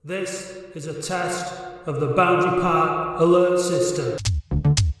This is a test of the boundary part alert system.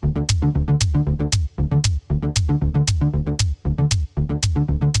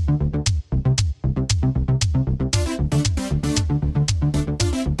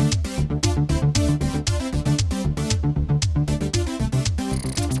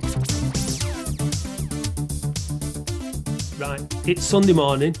 Right, it's Sunday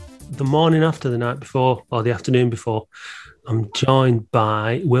morning, the morning after the night before, or the afternoon before. I'm joined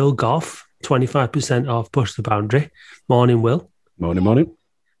by Will Goff, 25% off Push the Boundary. Morning, Will. Morning.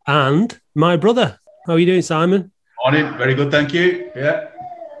 And my brother. How are you doing, Simon? Morning. Very good, thank you. Yeah.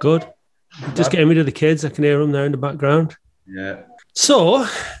 Good. Just getting rid of the kids. I can hear them there in the background. Yeah. So,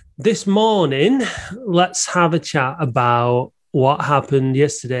 this morning, let's have a chat about what happened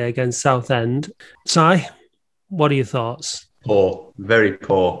yesterday against Southend. Si, what are your thoughts? Poor. Very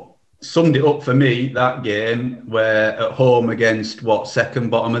poor. Summed it up for me, that game, where at home against,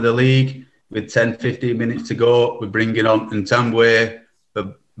 second bottom of the league, with 10, 15 minutes to go, we're bringing on Ntambwe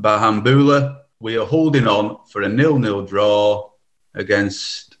for Bahambula. We are holding on for a 0-0 draw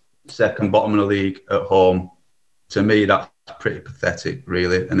against second bottom of the league at home. To me, that's pretty pathetic,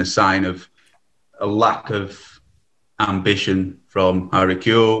 really, and a sign of a lack of ambition from Harry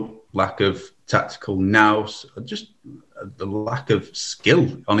Kewell, lack of tactical nous, just the lack of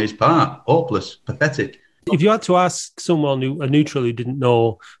skill on his part. Hopeless, pathetic. If you had to ask someone a neutral who didn't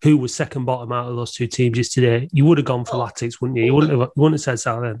know who was second bottom out of those two teams yesterday, you would have gone for Latics, wouldn't you? You wouldn't have said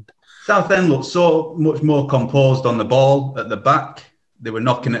Southend. Southend looked so much more composed on the ball at the back. They were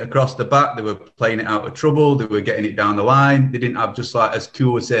knocking it across the back. They were playing it out of trouble. They were getting it down the line. They didn't have, just like as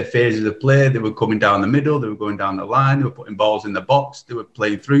Q would say, phases of play. They were coming down the middle. They were going down the line. They were putting balls in the box. They were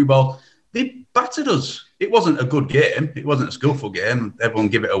playing through ball. They battered us. It wasn't a good game. It wasn't a skillful game. Everyone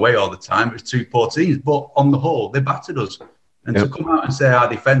give it away all the time. It was two poor teams. But on the whole, they battered us. And to come out and say our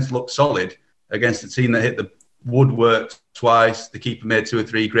defence looked solid against a team that hit the woodwork twice, the keeper made 2 or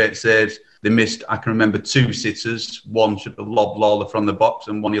 3 great saves. They missed, I can remember, 2 sitters. One should have lobbed Lawler from the box,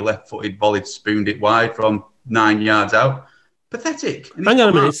 and one he left-footed volleyed, spooned it wide from 9 yards out. Pathetic. Hang on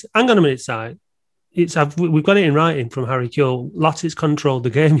a minute, Si. We've got it in writing from Harry Kewell. Latics controlled the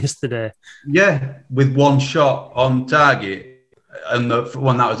game yesterday. Yeah, with one shot on target, and the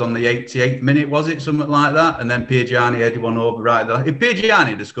one that was on the 88th minute, was it? Something like that. And then Piergiani headed one over right there. If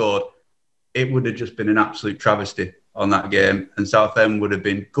Piergiani had scored, it would have just been an absolute travesty on that game, and Southend would have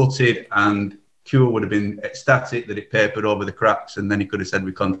been gutted, and Kewell would have been ecstatic that it papered over the cracks, and then he could have said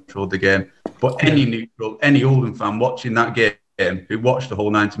we controlled the game. But any neutral, any Oldham fan watching that game, who watched the whole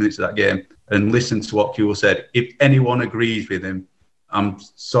 90 minutes of that game and listened to what Kewell said, if anyone agrees with him, I'm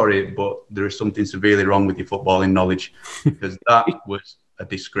sorry, but there is something severely wrong with your footballing knowledge, because that was a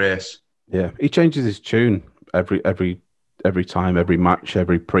disgrace. Yeah, he changes his tune every time, every match,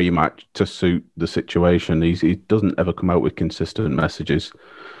 every pre-match to suit the situation. He doesn't ever come out with consistent messages.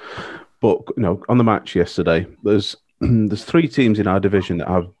 But on the match yesterday, there's 3 teams in our division that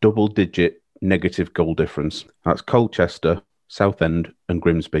have double-digit negative goal difference. That's Colchester, Southend, and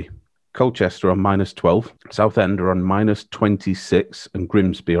Grimsby. Colchester are on -12, Southend are on -26, and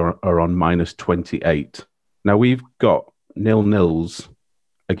Grimsby are on -28. Now, we've got 0-0s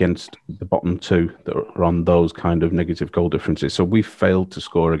against the bottom 2 that are on those kind of negative goal differences. So we've failed to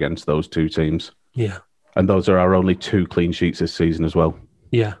score against those 2 teams. Yeah. And those are our only 2 clean sheets this season as well.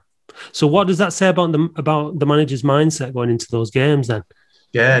 Yeah. So what does that say about the manager's mindset going into those games then?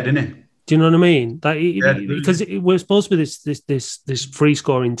 Yeah, didn't it? Do you know what I mean? Because we're supposed to be this free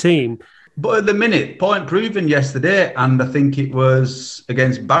scoring team. But at the minute, point proven yesterday, and I think it was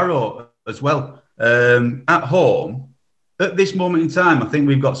against Barrow as well. At home, at this moment in time, I think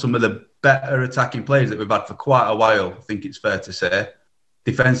we've got some of the better attacking players that we've had for quite a while, I think it's fair to say.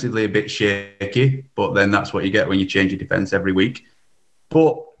 Defensively a bit shaky, but then that's what you get when you change your defence every week.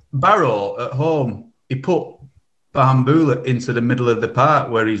 But Barrow at home, he put Bahambula into the middle of the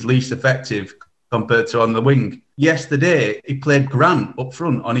park where he's least effective compared to on the wing. Yesterday, he played Grant up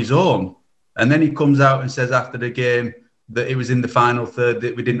front on his own. And then he comes out and says after the game that it was in the final third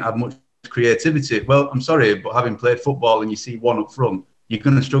that we didn't have much creativity. Well, I'm sorry, but having played football and you see one up front, you're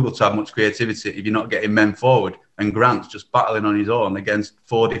going to struggle to have much creativity if you're not getting men forward. And Grant's just battling on his own against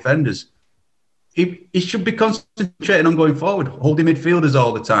 4 defenders. He should be concentrating on going forward, holding midfielders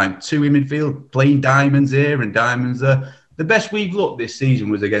all the time, 2 in midfield, playing diamonds here and diamonds there. The best we've looked this season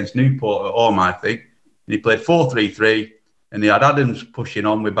was against Newport at home, I think. And he played 4-3-3, and he had Adams pushing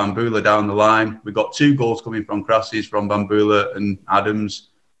on with Bambula down the line. We got 2 goals coming from crosses from Bambula and Adams.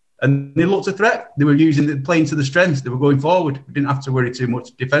 And they looked a threat. They were playing to the strengths. They were going forward. We didn't have to worry too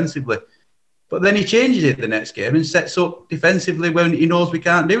much defensively. But then he changes it the next game and sets up defensively when he knows we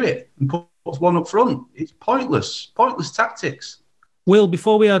can't do it and puts one up front. It's pointless tactics. Will,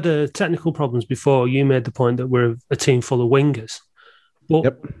 before we had technical problems before, you made the point that we're a team full of wingers.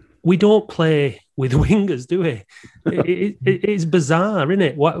 But we don't play with wingers, do we? It's bizarre, isn't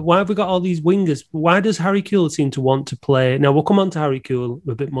it? Why have we got all these wingers? Why does Harry Kewell seem to want to play? Now, we'll come on to Harry Kewell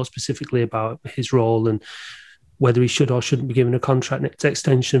a bit more specifically about his role and whether he should or shouldn't be given a contract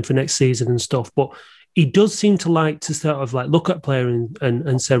extension for next season and stuff. But he does seem to like to sort of like look at a player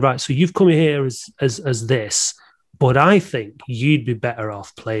and say, right, so you've come here as this, but I think you'd be better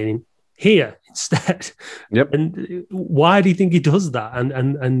off playing here instead. Yep. And why do you think he does that?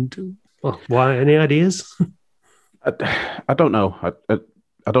 And why? Any ideas? I don't know.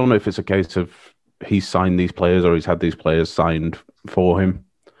 I don't know if it's a case of he's signed these players or he's had these players signed for him.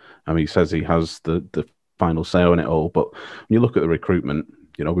 I mean, he says he has the final say on it all. But when you look at the recruitment,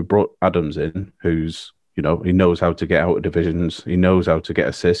 we brought Adams in, who's, he knows how to get out of divisions. He knows how to get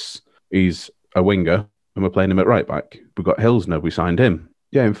assists. He's a winger, and we're playing him at right back. We've got Hilsner. We signed him.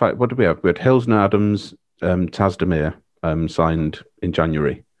 Yeah, in fact, what did we have? We had Hilsner, Adams, Taz Demir signed in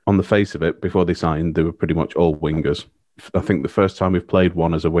January. On the face of it, before they signed, they were pretty much all wingers. I think the first time we've played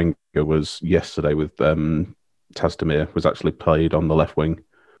one as a winger was yesterday with Taz Demir, was actually played on the left wing.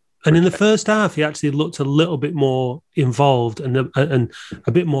 And in the first half, he actually looked a little bit more involved and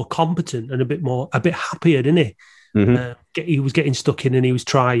a bit more competent and a bit happier, didn't he? Mm-hmm. He was getting stuck in and he was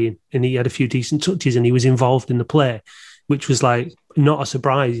trying and he had a few decent touches and he was involved in the play, which was like not a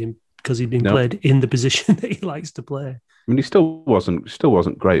surprise because he'd been played in the position that he likes to play. I mean, he still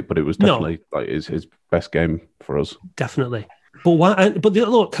wasn't great, but it was definitely like his best game for us. Definitely. But why? But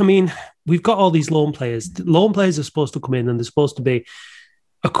look, I mean, we've got all these loan players. Loan players are supposed to come in and they're supposed to be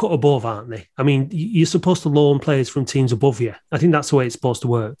a cut above, aren't they? I mean, you're supposed to loan players from teams above you. I think that's the way it's supposed to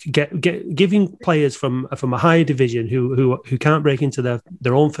work. Giving players from a higher division who can't break into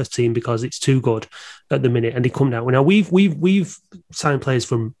their own first team because it's too good at the minute, and they come down. Now we've signed players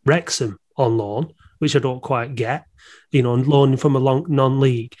from Wrexham on loan, which I don't quite get. Loaning from a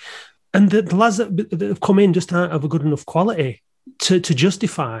non-league, and the lads that have come in just aren't of a good enough quality to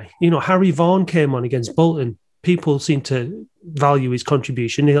justify. Harry Vaughan came on against Bolton. People seem to value his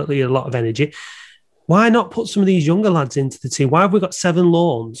contribution. He had a lot of energy. Why not put some of these younger lads into the team? Why have we got 7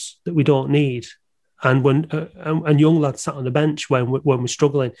 loans that we don't need, and young lads sat on the bench when we're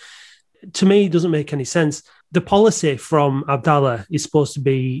struggling? To me, it doesn't make any sense. The policy from Abdallah is supposed to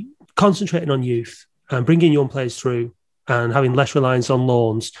be concentrating on youth and bringing young players through and having less reliance on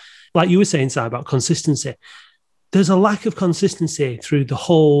loans. Like you were saying, Si, about consistency. There's a lack of consistency through the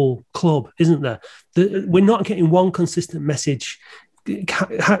whole club, isn't there? We're not getting one consistent message.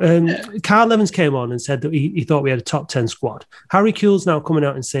 Carl Evans came on and said that he thought we had a top 10 squad. Harry Kewell's now coming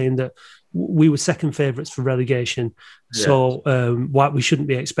out and saying that we were second favourites for relegation. Yeah. So why we shouldn't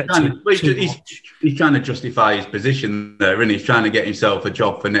be expecting he's trying to justify his position there, and he's trying to get himself a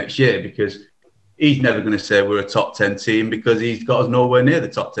job for next year because he's never going to say we're a top 10 team because he's got us nowhere near the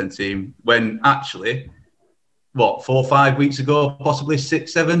top 10 team when actually... 4 or 5 weeks ago, possibly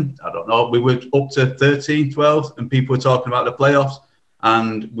 6, 7, I don't know. We were up to 13, 12, and people were talking about the playoffs,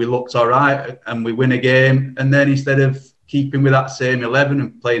 and we looked all right, and we win a game. And then instead of keeping with that same 11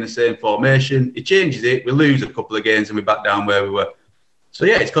 and playing the same formation, he changes it. We lose a couple of games, and we're back down where we were. So,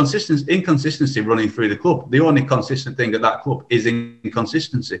 yeah, it's inconsistency running through the club. The only consistent thing at that club is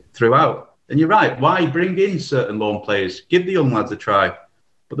inconsistency throughout. And you're right. Why bring in certain loan players? Give the young lads a try.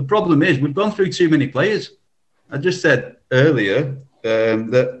 But the problem is we've gone through too many players. I just said earlier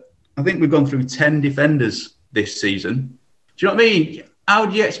that I think we've gone through 10 defenders this season. Do you know what I mean? How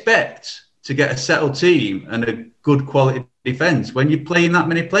do you expect to get a settled team and a good quality defence when you're playing that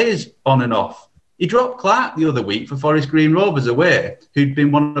many players on and off? He dropped Clark the other week for Forest Green Rovers away, who'd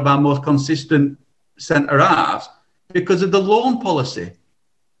been one of our most consistent centre-halves because of the loan policy.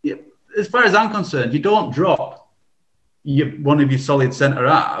 As far as I'm concerned, you don't drop one of your solid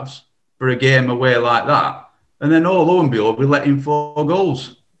centre-halves for a game away like that. And then, lo and behold, we let in 4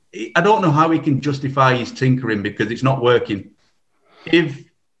 goals. I don't know how he can justify his tinkering because it's not working. If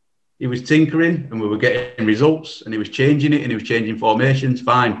he was tinkering and we were getting results and he was changing it and he was changing formations,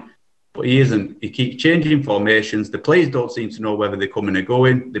 fine. But he isn't. He keeps changing formations. The players don't seem to know whether they're coming or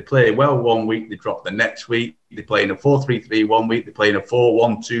going. They play well one week, they drop the next week. They play in a 4-3-3 one week, they play in a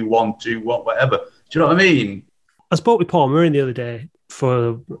 4-1-2, 1-2, whatever. Do you know what I mean? I spoke with Paul Murray the other day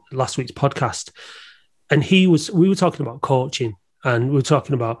for last week's podcast. And we were talking about coaching, and we were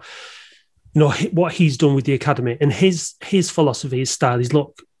talking about, what he's done with the academy, and his philosophy, his style is,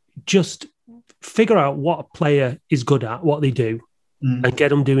 look, just figure out what a player is good at, what they do, and get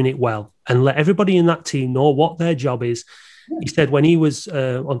them doing it well. and let everybody in that team know what their job is. He said when he was,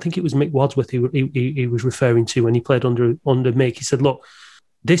 I think it was Mick Wadsworth he was referring to when he played under Mick. He said, look,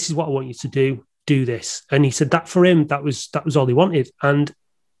 this is what I want you to do this. And he said that for him, that was all he wanted. And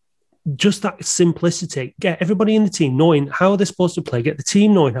just that simplicity, get everybody in the team knowing how they're supposed to play, get the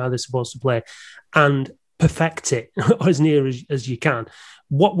team knowing how they're supposed to play, and perfect it as near as you can.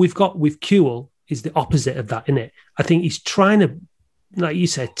 What we've got with Kewell is the opposite of that, isn't it? I think he's trying to, like you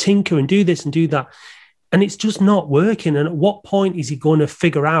said, tinker and do this and do that. And it's just not working. And at what point is he going to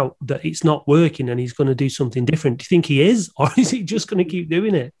figure out that it's not working and he's going to do something different? Do you think he is? Or is he just going to keep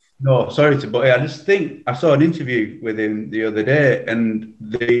doing it? No, sorry to, but I just think I saw an interview with him the other day, and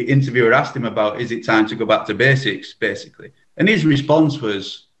the interviewer asked him about, is it time to go back to basics, basically? And his response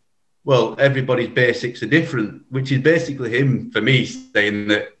was, well, everybody's basics are different, which is basically him, for me, saying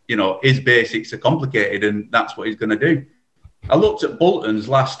that, his basics are complicated and that's what he's going to do. I looked at Bolton's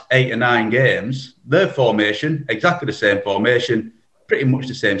last 8 or 9 games, their formation, exactly the same formation, pretty much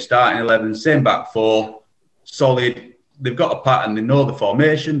the same starting 11, same back four, solid. They've got a pattern. They know the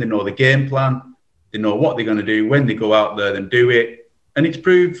formation. They know the game plan. They know what they're going to do when they go out there and do it. And it's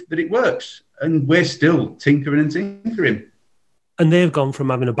proved that it works. And we're still tinkering. And they've gone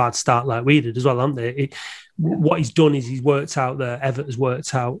from having a bad start like we did as well, haven't they? What he's done is he's worked out there. Everett has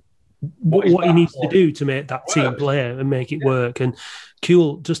worked out what he needs to do to make that team play and make it work. And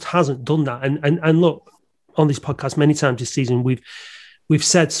Kewell just hasn't done that. And look, on this podcast many times this season, we've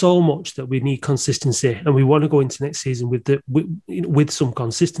said so much that we need consistency, and we want to go into next season with some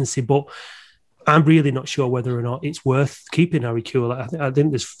consistency. But I'm really not sure whether or not it's worth keeping Harry Kewell. I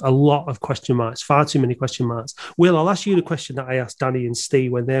think there's a lot of question marks, far too many question marks. Will, I'll ask you the question that I asked Danny and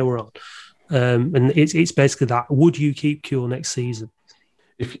Steve when they were on, and it's basically that: would you keep Kewell next season?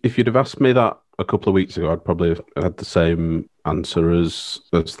 If you'd have asked me that a couple of weeks ago, I'd probably have had the same answer as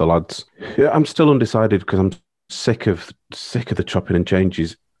the lads. Yeah, I'm still undecided because I'm sick of the chopping and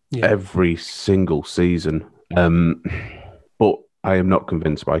changes every single season. But I am not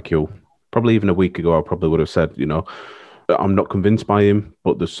convinced by Kewell. Probably even a week ago, I probably would have said, I'm not convinced by him,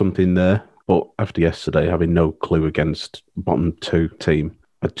 but there's something there. But after yesterday, having no clue against bottom 2 team,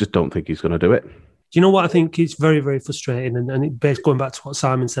 I just don't think he's going to do it. Do you know what I think is very, very frustrating? And based going back to what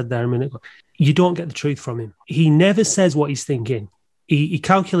Simon said there a minute ago, you don't get the truth from him. He never says what he's thinking. He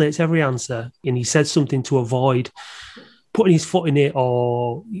calculates every answer, and he says something to avoid putting his foot in it,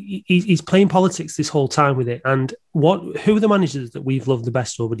 or he's playing politics this whole time with it. And who are the managers that we've loved the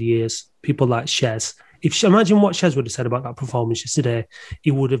best over the years? People like Shez. Imagine what Shez would have said about that performance yesterday.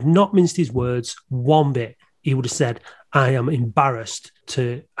 He would have not minced his words one bit. He would have said, I am embarrassed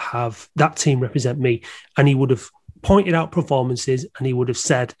to have that team represent me. And he would have pointed out performances, and he would have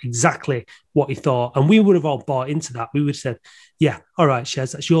said exactly what he thought. And we would have all bought into that. We would have said, yeah, all right,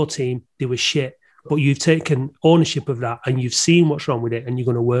 Shez, that's your team. They were shit. But you've taken ownership of that, and you've seen what's wrong with it, and you're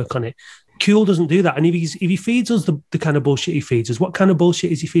going to work on it. Kewell doesn't do that. And if he feeds us the kind of bullshit he feeds us, what kind of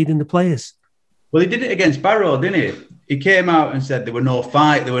bullshit is he feeding the players? Well, he did it against Barrow, didn't he? He came out and said there were no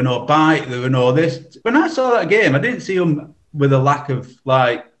fight, there were no bite, there were no this. When I saw that game, I didn't see him with a lack of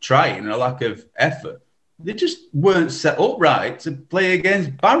trying and a lack of effort. They just weren't set up right to play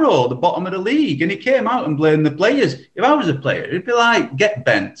against Barrow, the bottom of the league. And he came out and blamed the players. If I was a player, it'd be like, get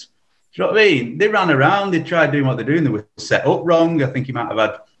bent. Do you know what I mean? They ran around, they tried doing what they're doing. They were set up wrong. I think he might have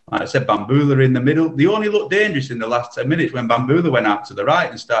had, like I said, Bambula in the middle. They only looked dangerous in the last 10 minutes when Bambula went out to the right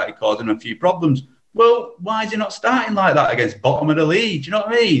and started causing a few problems. Well, why is he not starting like that against bottom of the league? Do you know what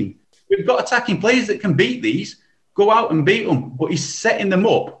I mean? We've got attacking players that can beat these. Go out and beat them. But he's setting them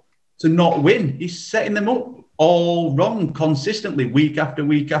up to not win. He's setting them up all wrong consistently, week after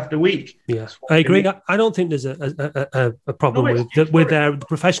week after week. Yeah, I agree. I don't think there's a problem with their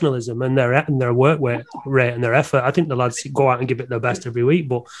professionalism and their work rate and their effort. I think the lads go out and give it their best every week.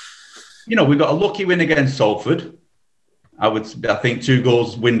 But we got a lucky win against Salford. I think 2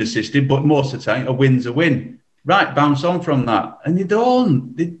 goals wind assisted, but most of the time a win's a win. Right, bounce on from that, and you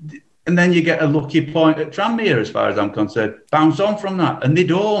don't. And then you get a lucky point at Tranmere, as far as I'm concerned. Bounce on from that, and they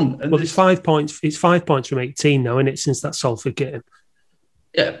don't. And it's 5 points. It's 5 points from 18 now, isn't it? Since that Salford game.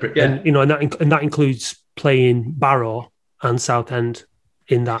 Yeah. And that includes playing Barrow and Southend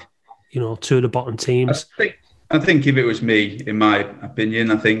in that. 2 of the bottom teams. I think if it was me, in my opinion,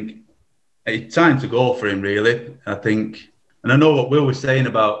 I think it's time to go for him. Really, I think. And I know what Will was saying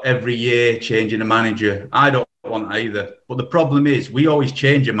about every year changing a manager. I don't want either. But the problem is we always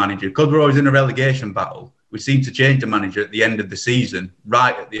change a manager because we're always in a relegation battle. We seem to change the manager at the end of the season,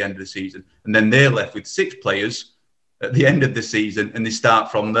 right at the end of the season. And then they're left with 6 players at the end of the season and they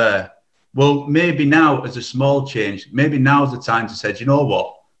start from there. Well, maybe now as a small change, maybe now's the time to say, you know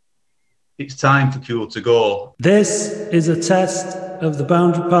what? it's time for Kuhl to go. This is a test of the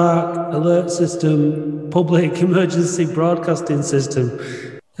Boundary Park alert system, public emergency broadcasting system.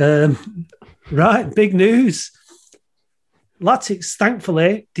 Right, big news. Latics,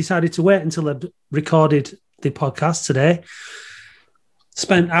 thankfully, decided to wait until I recorded the podcast today.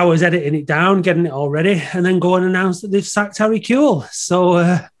 Spent hours editing it down, getting it all ready, and then go and announce that they've sacked Harry Kuhl.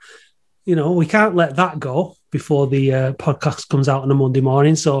 So, we can't let that go before the podcast comes out on a Monday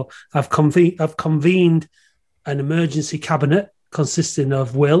morning. So I've convened an emergency cabinet consisting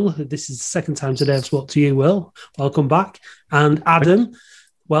of Will. This is the second time today I've spoken to you, Will. Welcome back. And Adam.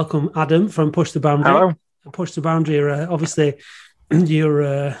 Welcome, Adam, from Push the Boundary. Hello. Push the Boundary. Obviously,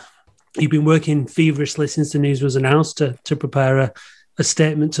 you've been working feverishly since the news was announced to prepare a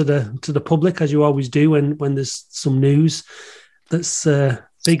statement to the public, as you always do when there's some news that's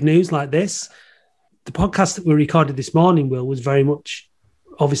big news like this. The podcast that we recorded this morning, Will, was very much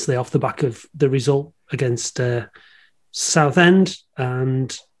obviously off the back of the result against Southend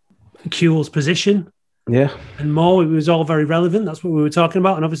and Kuhl's position. Yeah. And more, it was all very relevant. That's what we were talking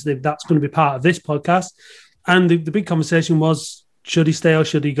about. And obviously that's going to be part of this podcast. And the big conversation was, should he stay or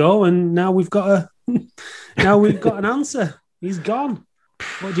should he go? And now we've got an answer. He's gone.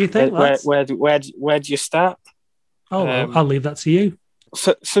 What do you think, lads? Where do you start? Oh, I'll leave that to you.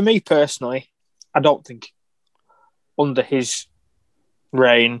 For me personally, I don't think under his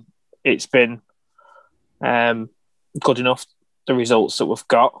reign it's been good enough, the results that we've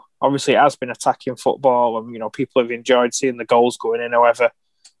got. Obviously, it has been attacking football, and people have enjoyed seeing the goals going in. However,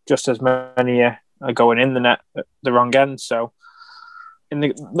 just as many are going in the net at the wrong end. So,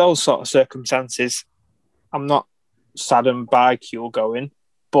 in those sort of circumstances, I'm not saddened by Kuhl going,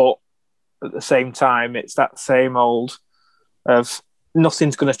 but at the same time, it's that same old of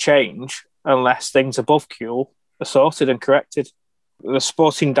nothing's going to change unless things above Kuhl are sorted and corrected. The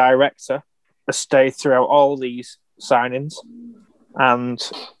sporting director has stayed throughout all these signings and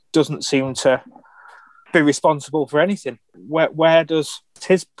doesn't seem to be responsible for anything. Where does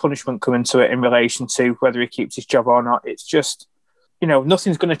his punishment come into it in relation to whether he keeps his job or not? It's just,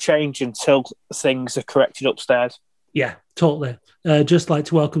 nothing's going to change until things are corrected upstairs. Yeah, totally. Just like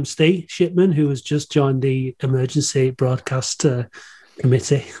to welcome Steve Shipman, who has just joined the emergency broadcast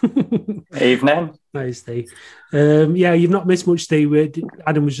committee. Evening. Nice, Steve. You've not missed much, Steve.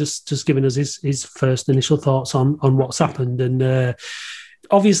 Adam was just giving us his first initial thoughts on what's happened. And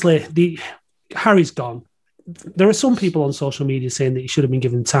obviously, Harry's gone. There are some people on social media saying that he should have been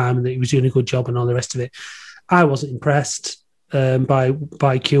given time and that he was doing a good job and all the rest of it. I wasn't impressed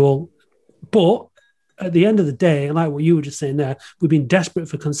by Kuhl. But at the end of the day, like what you were just saying there, we've been desperate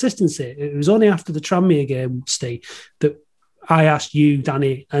for consistency. It was only after the Tranmere game, Steve, that I asked you,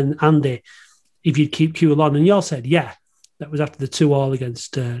 Danny, and Andy if you'd keep Kuhl on, and you all said, yeah. That was after the 2-2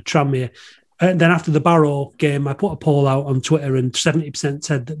 against Tranmere. And then after the Barrow game, I put a poll out on Twitter and 70%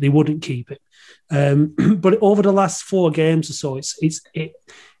 said that they wouldn't keep it. But over the last 4 games or so, it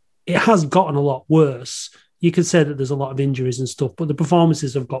has gotten a lot worse. You could say that there's a lot of injuries and stuff, but the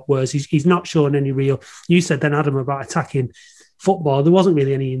performances have got worse. He's not showing any real... You said then, Adam, about attacking football. There wasn't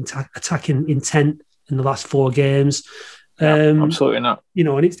really any attacking intent in the last 4 games. Absolutely not.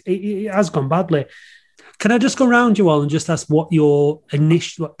 And it has gone badly. Can I just go around you all and just ask what your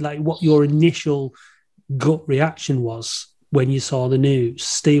initial gut reaction was when you saw the news?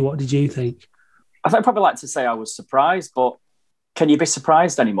 Steve, what did you think? I think I'd probably like to say I was surprised, but can you be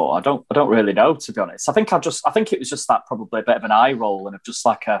surprised anymore? I don't really know, to be honest. I think it was just that probably a bit of an eye roll and of just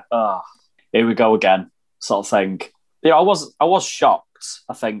like here we go again sort of thing. I was shocked,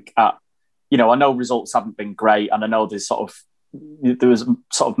 I think, at, I know results haven't been great, and I know there was sort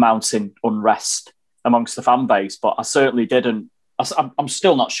of mounting unrest amongst the fan base, but I certainly didn't. I'm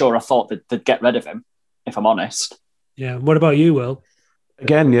still not sure I thought that they'd get rid of him, if I'm honest. Yeah. What about you, Will?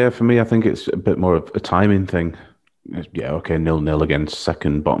 Again, yeah, for me, I think it's a bit more of a timing thing. Yeah, okay, 0-0 against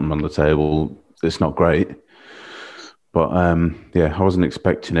second bottom on the table. It's not great. But, I wasn't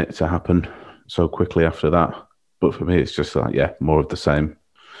expecting it to happen so quickly after that. But for me, it's just like, more of the same.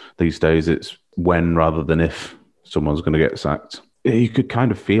 These days, it's when rather than if someone's going to get sacked. You could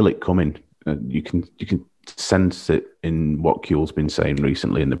kind of feel it coming. You can sense it in what Kuhl's been saying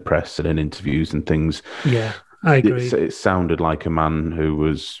recently in the press and in interviews and things. Yeah, I agree. It sounded like a man who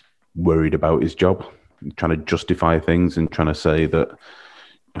was worried about his job, trying to justify things and trying to say that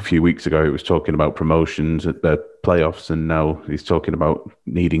a few weeks ago he was talking about promotions at the playoffs, and now he's talking about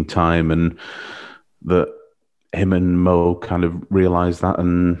needing time, and that him and Mo kind of realised that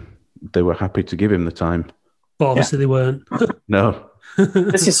and they were happy to give him the time. But obviously they weren't. No.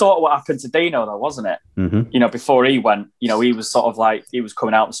 This is sort of what happened to Dino, though, wasn't it? Mm-hmm. You know, before he went, you know, he was sort of like, he was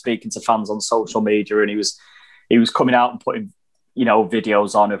coming out and speaking to fans on social media, and he was coming out and putting, you know,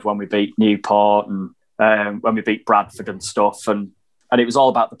 videos on of when we beat Newport and when we beat Bradford and stuff. And it was all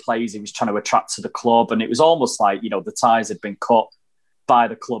about the players he was trying to attract to the club. And it was almost like, you know, the ties had been cut by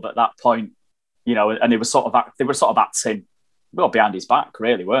the club at that point, you know, and they were sort of acting, well, behind his back,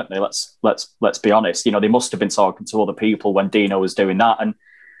 really, weren't they? Let's be honest. You know, they must have been talking to other people when Dino was doing that. And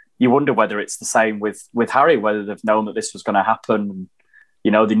you wonder whether it's the same with Harry, whether they've known that this was going to happen.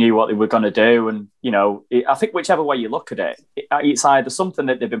 You know, they knew what they were going to do. And, you know, I think whichever way you look at it, it's either something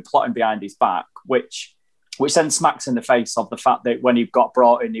that they've been plotting behind his back, which then smacks in the face of the fact that when he got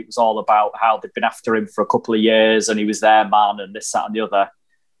brought in, it was all about how they'd been after him for a couple of years and he was their man and this, that and the other.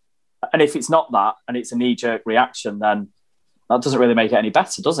 And if it's not that and it's a knee-jerk reaction, then that doesn't really make it any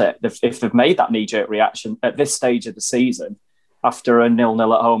better, does it? If they've made that knee-jerk reaction at this stage of the season after a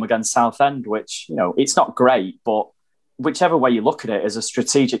 0-0 at home against Southend, which, you know, it's not great, but whichever way you look at it as a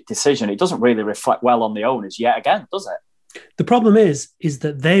strategic decision, it doesn't really reflect well on the owners yet again, does it? The problem is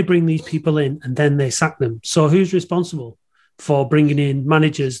that they bring these people in and then they sack them. So who's responsible for bringing in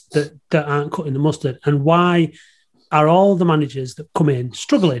managers that aren't cutting the mustard? And why are all the managers that come in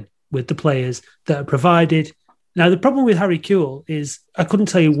struggling with the players that are provided? Now, the problem with Harry Kewell is I couldn't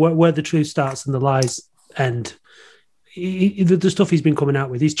tell you where the truth starts and the lies end. The stuff he's been coming out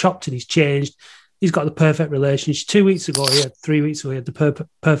with, he's chopped and he's changed. He's got the perfect relationship. 3 weeks ago, he had the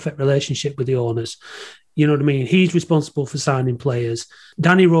perfect relationship with the owners. You know what I mean? He's responsible for signing players.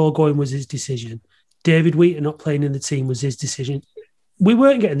 Danny Rowe going was his decision. David Wheaton not playing in the team was his decision. We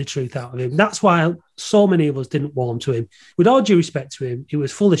weren't getting the truth out of him. That's why so many of us didn't warm to him. With all due respect to him, he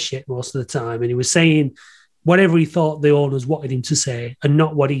was full of shit most of the time, and he was saying whatever he thought the owners wanted him to say and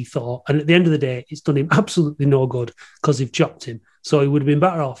not what he thought. And at the end of the day, it's done him absolutely no good because they've chopped him. So he would have been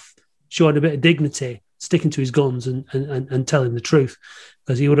better off showing a bit of dignity, sticking to his guns and telling the truth,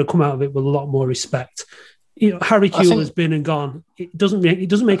 because he would have come out of it with a lot more respect. You know, Harry Kewell has been and gone. It doesn't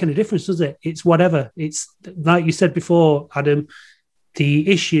make any difference, does it? It's whatever. It's like you said before, Adam, the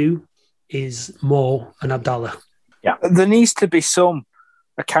issue is Mo and Abdallah. Yeah. There needs to be some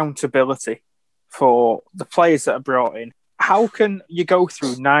accountability for the players that are brought in. How can you go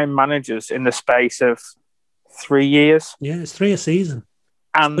through 9 managers in the space of 3 years? Yeah, it's 3 a season.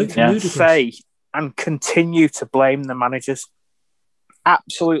 And say and continue to blame the managers.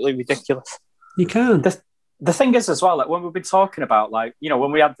 Absolutely ridiculous. You can. The thing is as well, like when we've been talking about, like, you know,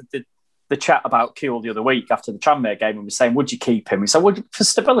 when we had the chat about Kewell the other week after the Tranmere game, and we were saying, would you keep him? We said, well, for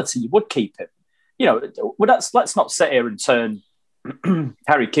stability, you would keep him. You know, let's not sit here and turn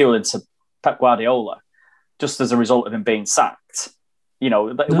Harry Kewell into Pep Guardiola just as a result of him being sacked. You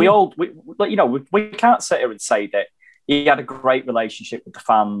know, no. we can't sit here and say that he had a great relationship with the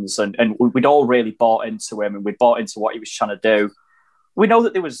fans and we'd all really bought into him and we'd bought into what he was trying to do. We know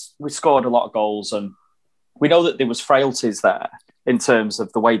that we scored a lot of goals and we know that there was frailties there in terms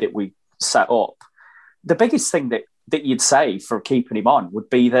of the way that we set up. The biggest thing that you'd say for keeping him on would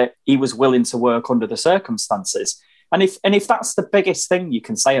be that he was willing to work under the circumstances. And if that's the biggest thing you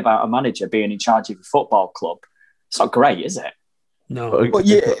can say about a manager being in charge of a football club, it's not great, is it? No. But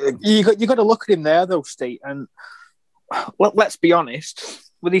you got to look at him there, though, Steve. And well, let's be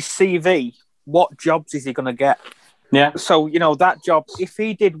honest, with his CV, what jobs is he going to get? Yeah. So, you know, that job, if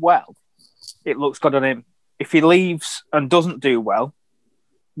he did well, it looks good on him. If he leaves and doesn't do well,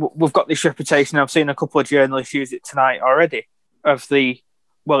 we've got this reputation. I've seen a couple of journalists use it tonight already of it's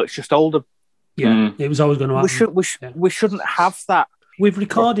just older. Yeah, It was always going to happen. We shouldn't have that. We've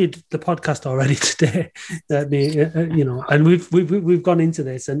recorded the podcast already today, you know, and we've gone into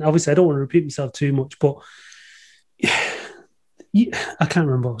this, and obviously I don't want to repeat myself too much, but I can't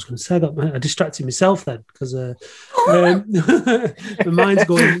remember what I was going to say. I distracted myself then because my mind's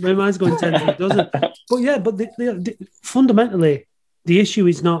going 10 if it doesn't. But yeah, fundamentally, the issue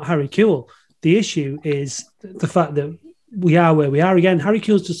is not Harry Kewell. The issue is the fact that we are where we are again. Harry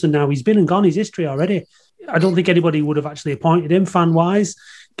Kewell's just now. He's been and gone. His history already. I don't think anybody would have actually appointed him fan-wise,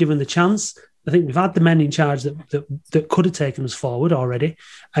 given the chance. I think we've had the men in charge that could have taken us forward already.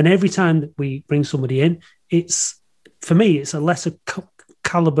 And every time that we bring somebody in, for me, it's a lesser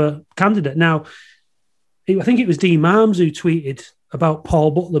caliber candidate. Now, I think it was Dean Marms who tweeted about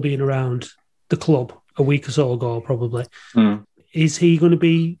Paul Butler being around the club a week or so ago, probably. Mm. Is he going to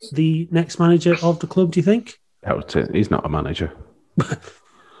be the next manager of the club, do you think? He's not a manager.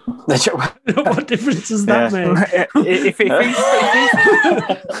 What difference does that make? If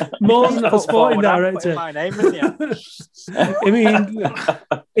More's not a sporting director. My name in there. I mean,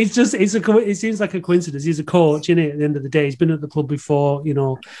 it seems like a coincidence. He's a coach, isn't it? At the end of the day, he's been at the club before, you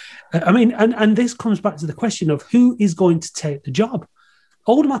know. I mean, and this comes back to the question of who is going to take the job.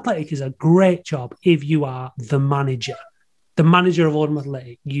 Oldham Athletic is a great job if you are the manager. The manager of Oldham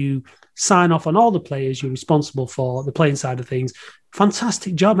Athletic, you sign off on all the players, you're responsible for the playing side of things.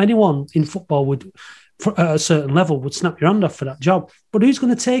 Fantastic job. Anyone in football would, at a certain level, would snap your hand off for that job. But who's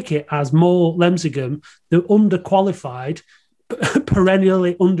going to take it as Mo Lemsingham, the underqualified,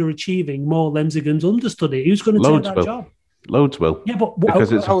 perennially underachieving Mo Lemsingham's understudy? Who's going to take that job? Loads will. Yeah, but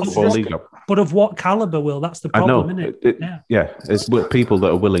because it's a football league job. But of what caliber, Will? That's the problem, isn't it? It's people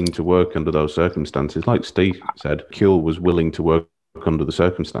that are willing to work under those circumstances. Like Steve said, Kuehl was willing to work under the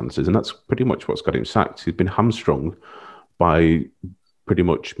circumstances, and that's pretty much what's got him sacked. He's been hamstrung by pretty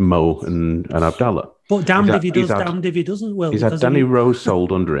much Mo and Abdallah. But damned if he does, damned if he doesn't, Will. He's had Danny Rose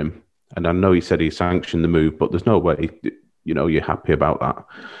sold under him, and I know he said he sanctioned the move, but there's no way, you're happy about that.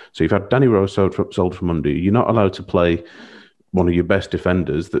 So you've had Danny Rose sold from under you. You're not allowed to play one of your best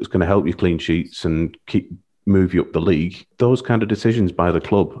defenders that's going to help you clean sheets and move you up the league. Those kind of decisions by the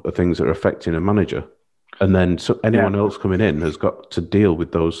club are things that are affecting a manager. And then anyone else coming in has got to deal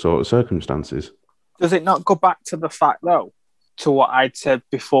with those sort of circumstances. Does it not go back to the fact, though, to what I'd said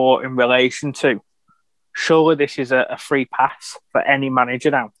before in relation to, surely this is a free pass for any manager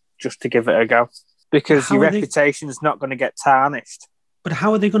now, just to give it a go? Because your reputation is not going to get tarnished. But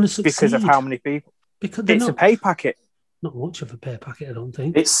how are they going to succeed? Because of how many people. Because it's a pay packet. Not much of a pay packet, I don't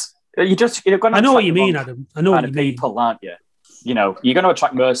think. You're going to. I know what you mean, Adam. I know what you mean. People, aren't you? You're going to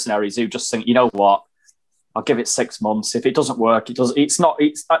attract mercenaries who just think, you know what? I'll give it 6 months. If it doesn't work, it does.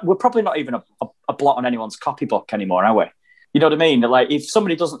 We're probably not even a blot on anyone's copybook anymore, are we? You know what I mean? Like, if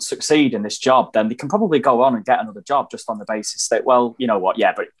somebody doesn't succeed in this job, then they can probably go on and get another job just on the basis that, well, you know what?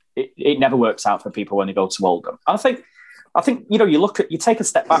 Yeah, but it never works out for people when they go to Oldham. I think you take a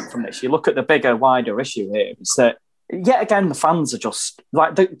step back from this. You look at the bigger, wider issue here. Is that yet again the fans are just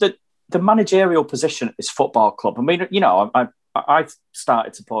like the managerial position at this football club. I mean, I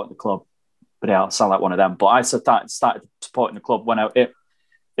started supporting the club. But yeah, I'll sound like one of them. But I started supporting the club when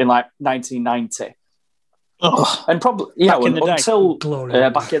in like 1990. Oh, and probably, until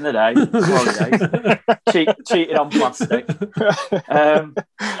back in the day, cheating on plastic.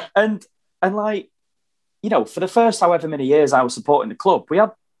 And like, for the first however many years I was supporting the club, we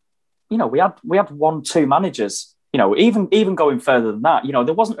had 1-2 managers. Even going further than that,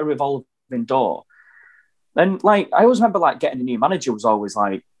 there wasn't a revolving door. And like, I always remember like getting a new manager was always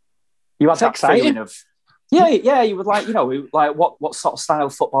like, you had that feeling of, you would like, like what sort of style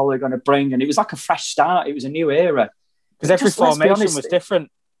of football they're going to bring. And it was like a fresh start. It was a new era. Because every formation was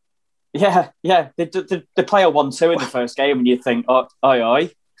different. Yeah. They play a 1-2 in the first game and you think, oi.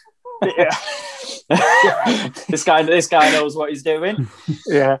 Yeah. This guy knows what he's doing.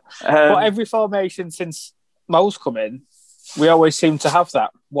 Yeah. But every formation since Mo's come in, we always seem to have that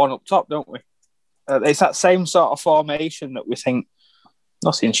one up top, don't we? It's that same sort of formation that we think,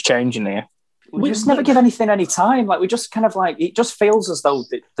 nothing's changing here. We just never give anything any time. Like, we just kind of like, it just feels as though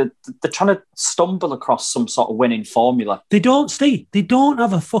they're trying to stumble across some sort of winning formula. They don't, Steve. They don't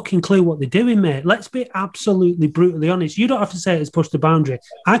have a fucking clue what they're doing, mate. Let's be absolutely brutally honest. You don't have to say it's push the boundary.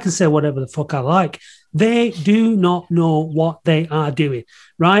 I can say whatever the fuck I like. They do not know what they are doing,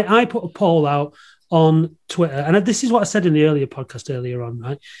 right? I put a poll out on Twitter, and this is what I said in the earlier podcast earlier on,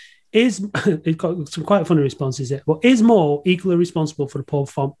 right? It got some quite funny responses there. But is Mo equally responsible for the poor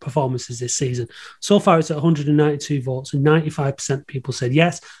performances this season? So far, it's at 192 votes, and 95% of people said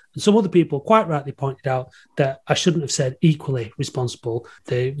yes. And some other people quite rightly pointed out that I shouldn't have said equally responsible.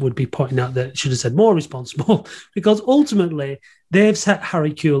 They would be pointing out that I should have said more responsible, because ultimately they've set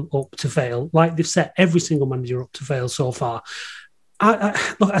Harry Kuehl up to fail, like they've set every single manager up to fail so far.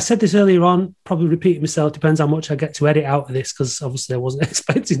 Look, I said this earlier on, probably repeating myself, depends how much I get to edit out of this, because obviously I wasn't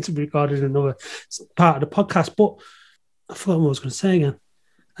expecting to be recording another part of the podcast, but I forgot what I was going to say again.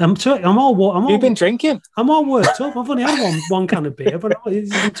 You've been drinking? I'm all worked up. I've only had one can of beer, but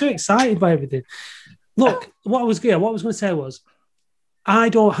I'm too excited by everything. Look, what I was going to say was, I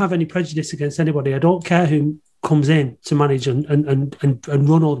don't have any prejudice against anybody. I don't care who comes in to manage and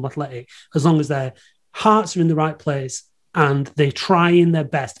run Oldham Athletic, as long as their hearts are in the right place and they're trying their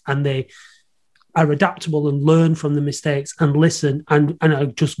best and they are adaptable and learn from the mistakes and listen and are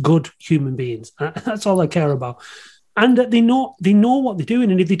just good human beings. That's all I care about. And that they know what they're doing.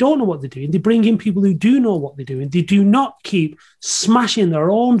 And if they don't know what they're doing, they bring in people who do know what they're doing. They do not keep smashing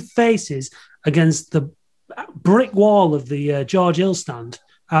their own faces against the brick wall of the George Hill stand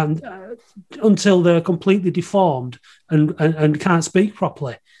and until they're completely deformed and can't speak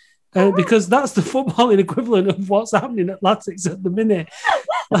properly. Because that's the footballing equivalent of what's happening at Latics at the minute.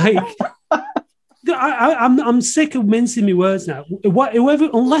 Like, I'm sick of mincing my words now. Whoever,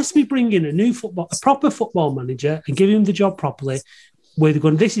 unless we bring in a proper football manager and give him the job properly,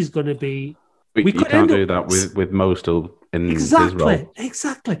 this is going to be. You can't do that with Mostel in his role.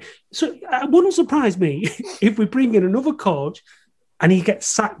 Exactly. So it wouldn't surprise me if we bring in another coach and he gets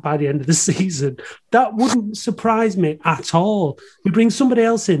sacked by the end of the season. That wouldn't surprise me at all. We bring somebody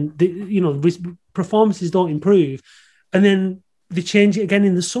else in, performances don't improve, and then they change it again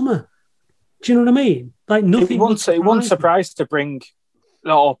in the summer. Do you know what I mean? Like nothing. It won't surprise to bring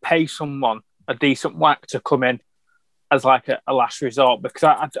or pay someone a decent whack to come in as like a last resort,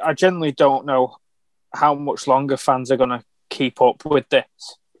 because I generally don't know how much longer fans are going to keep up with this.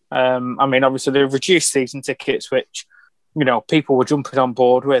 I mean, obviously they've reduced season tickets, which people were jumping on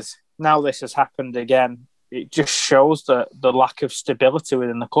board with. Now this has happened again. It just shows the lack of stability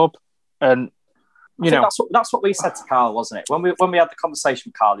within the club. And that's what we said to Carl, wasn't it? When we had the conversation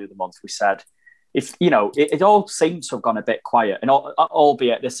with Carl the other month, we said, if it all seemed to have gone a bit quiet, and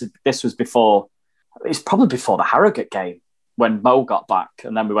albeit this was before, it's probably before the Harrogate game when Mo got back,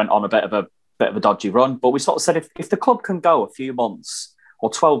 and then we went on a bit of a dodgy run. But we sort of said if the club can go a few months or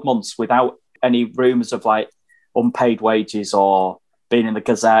 12 months without any rumours of like unpaid wages or being in the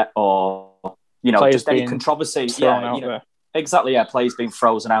Gazette or players just any controversy, exactly, players being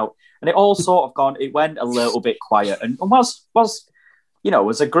frozen out, and it all sort of it went a little bit quiet, and was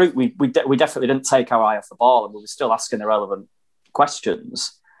as a group we definitely didn't take our eye off the ball, and we were still asking the relevant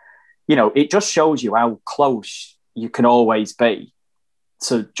questions. It just shows you how close you can always be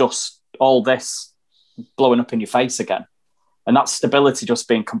to just all this blowing up in your face again. And that stability just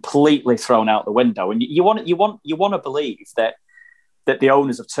being completely thrown out the window. And you want to believe that the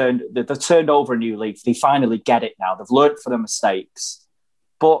owners have turned over a new leaf. They finally get it now. They've learned from their mistakes.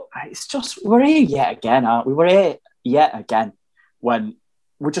 But it's just, we're here yet again, aren't we? We're here yet again when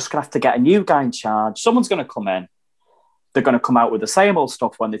we're just going to have to get a new guy in charge. Someone's going to come in. They're going to come out with the same old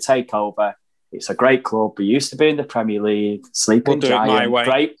stuff when they take over. It's a great club. We used to be in the Premier League. Sleeping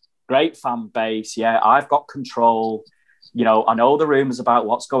Giant. Great fan base. Yeah, I've got control. I know the rumours about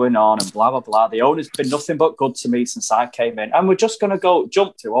what's going on and blah, blah, blah. The owner's been nothing but good to me since I came in. And we're just going to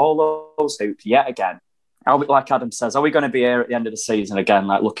jump through all those hoops yet again. Like Adam says, are we going to be here at the end of the season again,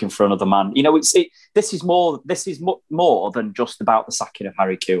 like looking for another man? This is more than just about the sacking of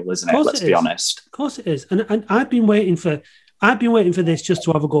Harry Kewell, isn't it? Let's be honest. Of course it is. And I've been waiting for this just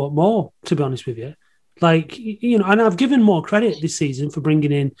to have a go at more, to be honest with you. Like, and I've given more credit this season for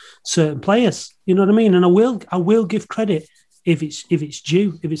bringing in certain players. You know what I mean? And I will give credit if it's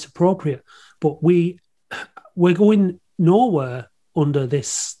due, if it's appropriate. But we're going nowhere under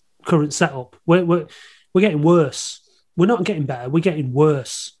this current setup. We're getting worse. We're not getting better. We're getting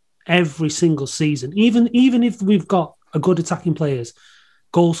worse every single season. Even if we've got a good attacking players,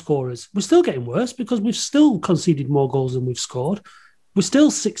 goal scorers, we're still getting worse because we've still conceded more goals than we've scored. We're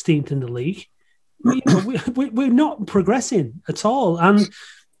still 16th in the league. We're not progressing at all. And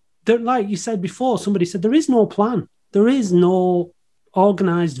like you said before, somebody said there is no plan. There is no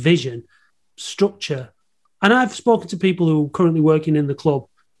organised vision, structure. And I've spoken to people who are currently working in the club,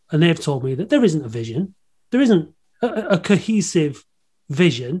 and they've told me that there isn't a vision. There isn't a cohesive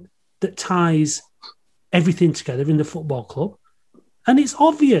vision that ties everything together in the football club. And it's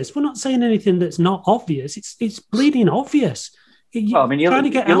obvious. We're not saying anything that's not obvious. It's bleeding obvious. Trying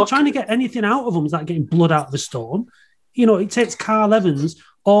to get anything out of them is like getting blood out of a stone. It takes Carl Evans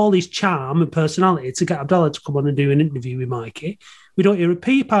all his charm and personality to get Abdallah to come on and do an interview with Mikey. We don't hear a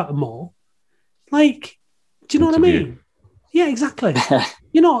peep out of Mo. Like, do you know what I mean? Yeah, exactly.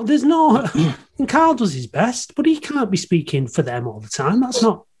 There's no... And Carl does his best, but he can't be speaking for them all the time. That's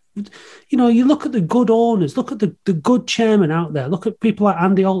not... you look at the good owners, look at the good chairman out there, look at people like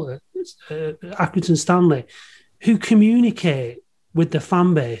Andy Alter, Accrington Stanley, who communicate with the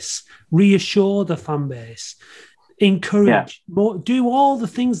fan base, reassure the fan base, encourage, do all the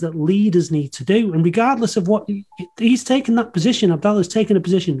things that leaders need to do. And regardless of what he's taken that position, Abdallah's taken a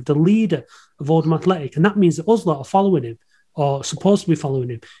position of the leader of Oldham Athletic, and that means that us lot are following him or supposed to be following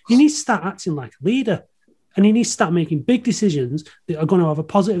him. He needs to start acting like a leader, and he needs to start making big decisions that are going to have a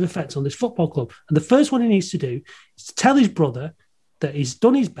positive effect on this football club. And the first one he needs to do is to tell his brother that he's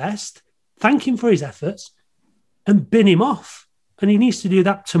done his best, thank him for his efforts, and bin him off. And he needs to do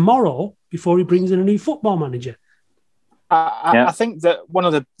that tomorrow before he brings in a new football manager. I think that one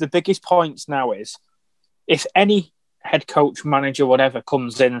of the biggest points now is if any head coach, manager, whatever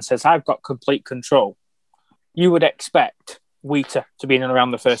comes in and says, I've got complete control, you would expect Wheater to be in and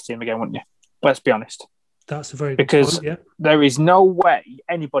around the first team again, wouldn't you? Let's be honest. That's a very good because point, yeah. There is no way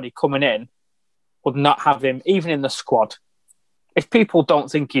anybody coming in would not have him even in the squad. If people don't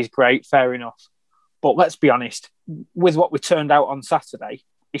think he's great, fair enough. But let's be honest, with what we turned out on Saturday,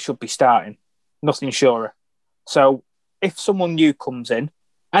 he should be starting. Nothing surer. So if someone new comes in,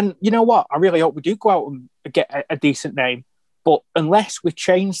 and you know what? I really hope we do go out and get a decent name. But unless we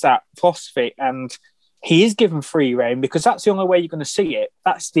change that philosophy and he is given free rein, because that's the only way you're going to see it.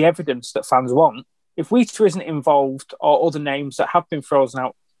 That's the evidence that fans want. If Wheater isn't involved or other names that have been frozen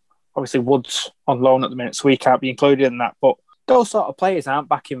out, obviously Wood's on loan at the minute, so he can't be included in that. But those sort of players aren't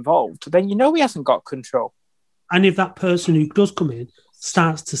back involved, then you know he hasn't got control. And if that person who does come in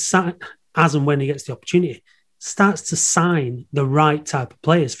starts to sign, as and when he gets the opportunity, starts to sign the right type of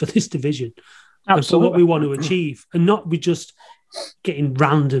players for this division, and for what we want to achieve, and not be just getting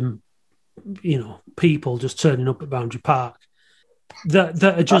random, people just turning up at Boundary Park that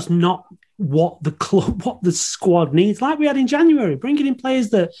are just not what the club, what the squad needs. Like we had in January, bringing in players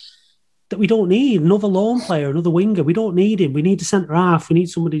that we don't need. Another loan player, another winger. We don't need him. We need a centre half. We need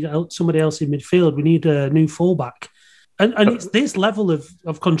somebody else in midfield. We need a new fullback. And it's this level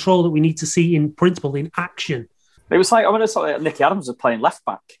of control that we need to see in principle, in action. It was like, it's like Nicky Adams was playing left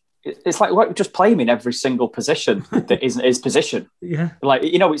back. It's like, why don't we just play him in every single position that isn't his position? Yeah. Like,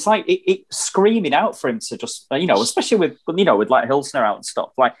 it's like screaming out for him to just, especially with like Hilsner out and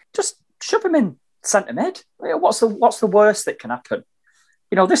stuff, like just shove him in centre mid. What's the worst that can happen?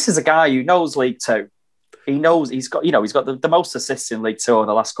 This is a guy who knows League Two. He knows he's got the most assists in League Two over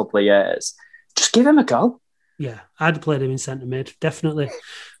the last couple of years. Just give him a go. Yeah, I'd played him in centre mid, definitely.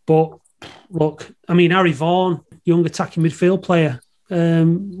 But look, Harry Vaughan, young attacking midfield player.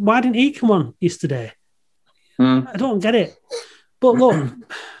 Why didn't he come on yesterday? I don't get it. But look,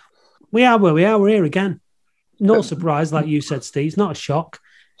 we are where we are. We're here again. No surprise, like you said, Steve. It's not a shock.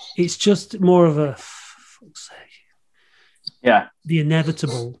 It's just more of a, fuck's sake. Yeah. The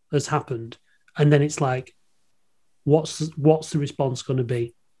inevitable has happened. And then it's like, what's the response going to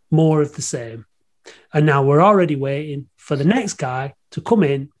be? More of the same. And now we're already waiting for the next guy to come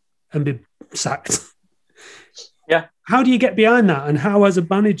in and be sacked. Yeah. How do you get behind that? And how, as a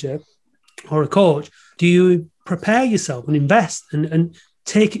manager or a coach, do you prepare yourself and invest and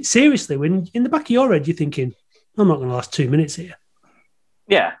take it seriously when in the back of your head you're thinking, I'm not going to last 2 minutes here?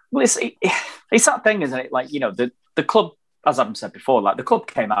 Yeah. Well, it's that thing, isn't it? Like, the club, as Adam said before, like the club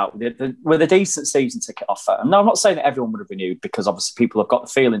came out with a decent season ticket offer. And I'm not saying that everyone would have renewed, because obviously people have got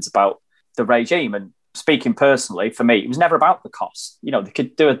the feelings about the regime. And speaking personally, for me, it was never about the cost. They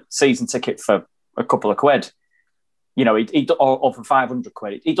could do a season ticket for a couple of quid. Or for 500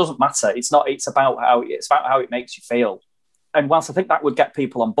 quid. It doesn't matter. It's about how it makes you feel. And whilst I think that would get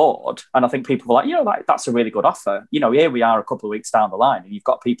people on board, and I think people are like, that's a really good offer. Here we are a couple of weeks down the line, and you've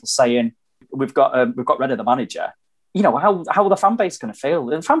got people saying we've got rid of the manager. How are the fan base going to feel?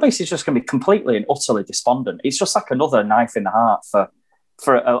 The fan base is just going to be completely and utterly despondent. It's just like another knife in the heart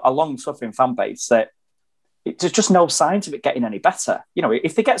for a long-suffering fan base that there's just no signs of it getting any better.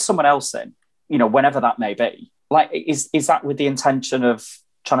 If they get someone else in, whenever that may be, like, is that with the intention of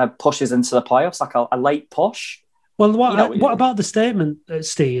trying to push us into the playoffs, like a late push? Well, what about the statement,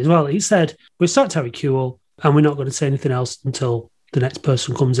 Steve, as well? He said, we've sacked Harry Kewell and we're not going to say anything else until the next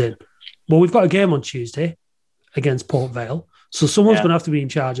person comes in. Well, we've got a game on Tuesday against Port Vale, so someone's going to have to be in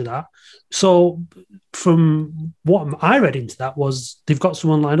charge of that. So from what I read into that was they've got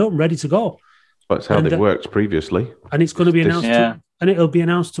someone lined up and ready to go. That's how they've worked previously. And it's going to be announced, and it'll be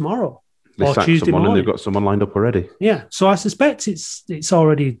announced tomorrow. They or sacked Tuesday someone morning. and they've got someone lined up already. Yeah, so I suspect it's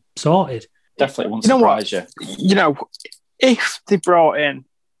already sorted. Definitely won't surprise you. If they brought in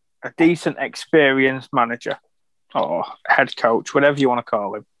a decent, experienced manager or head coach, whatever you want to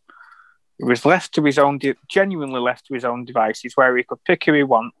call him, he was left to his own, genuinely left to his own devices, where he could pick who he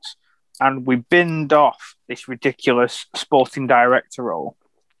wants, and we binned off this ridiculous sporting director role,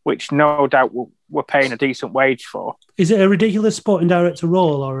 which no doubt we're paying a decent wage for. Is it a ridiculous sporting director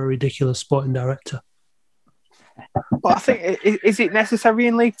role or a ridiculous sporting director? Well, I think, is it necessary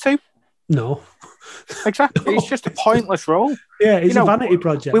in League Two? No. Exactly. It's just a pointless role. Yeah, it's a vanity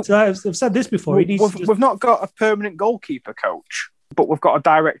project. I've said this before. We've not got a permanent goalkeeper coach, but we've got a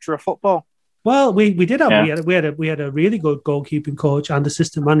director of football. Well, we did have we had a really good goalkeeping coach and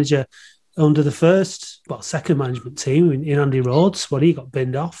assistant manager under the second management team in Andy Rhodes, when he got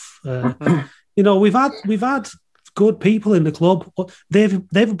binned off. We've had good people in the club. They've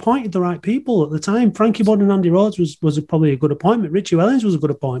appointed the right people at the time. Frankie Budd and Andy Rhodes was probably a good appointment. Richie Wellens was a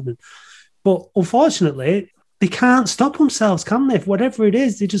good appointment. But unfortunately, they can't stop themselves, can they? Whatever it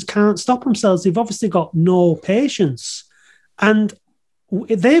is, they just can't stop themselves. They've obviously got no patience. And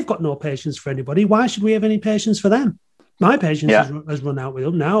they've got no patience for anybody. Why should we have any patience for them? My patience has run out with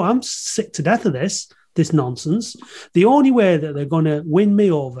them now. I'm sick to death of this nonsense. The only way that they're going to win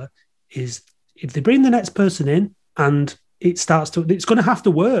me over is if they bring the next person in and it's going to have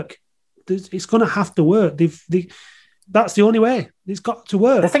to work. It's going to have to work. That's the only way. It's got to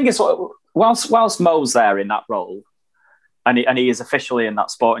work. The thing is, whilst Mo's there in that role, and he is officially in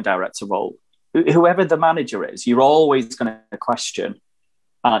that sporting director role, whoever the manager is, you're always going to question,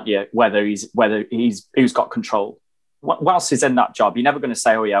 aren't you, whether he's who's got control. Whilst he's in that job, you're never going to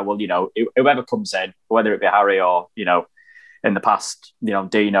say, oh yeah, well, whoever comes in, whether it be Harry or, in the past,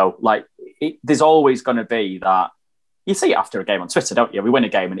 Dino, there's always going to be that. You see it after a game on Twitter, don't you? We win a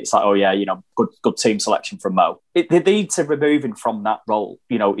game and it's like, oh yeah, good team selection from Mo. They need to remove him from that role.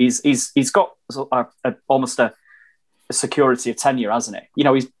 He's got almost a security of tenure, hasn't he?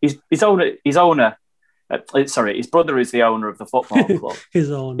 His owner. His brother is the owner of the football club.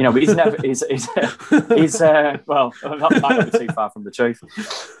 His owner. He's never. He's well, that might not be too far from the truth.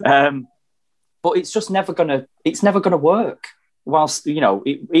 But it's just never gonna. It's never gonna work. Whilst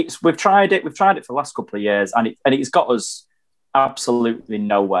we've tried it for the last couple of years, and it's got us absolutely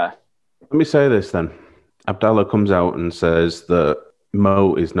nowhere. Let me say this then. Abdallah comes out and says that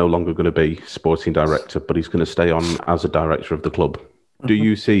Mo is no longer going to be sporting director, but he's going to stay on as a director of the club. Do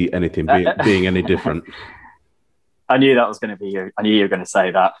you see anything being any different? I knew that was going to be you. I knew you were going to say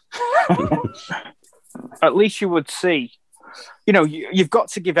that. At least you would see. You've got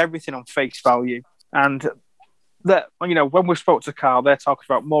to give everything on face value, and that when we spoke to Carl, they're talking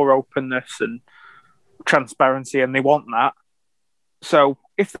about more openness and transparency, and they want that. So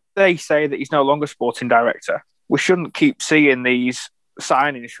if they say that he's no longer sporting director, we shouldn't keep seeing these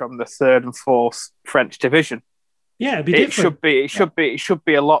signings from the third and fourth French division. Yeah, it'd be different. It should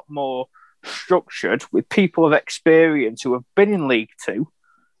be a lot more structured with people of experience who have been in League Two,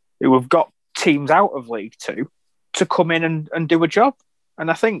 who have got teams out of League Two to come in and do a job.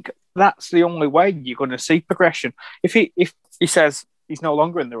 And I think that's the only way you're going to see progression. If he says he's no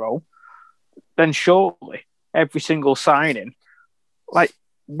longer in the role, then surely every single signing,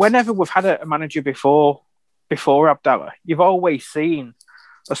 whenever we've had a manager before Abdallah, you've always seen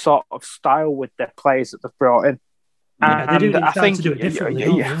a sort of style with their players that they've brought in. Yeah, they do. I think to do it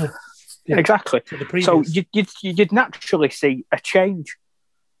differently. Yeah. Exactly. So you'd naturally see a change,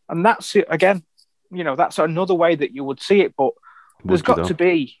 and that's it again. That's another way that you would see it, but there's got to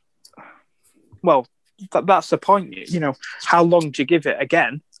be. Well, that's the point. How long do you give it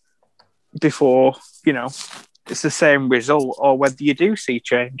again before it's the same result, or whether you do see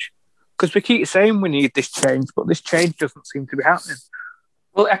change? Because we keep saying we need this change, but this change doesn't seem to be happening.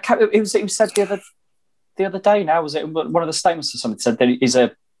 Well, it was said the other day. Now was it one of the statements or something said that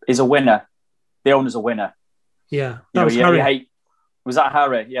he's a winner. The owner's a winner. Yeah, that was Harry. Was that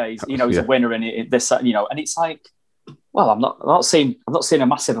Harry? Yeah, he's a winner in this. And it's like, well, I'm not seeing a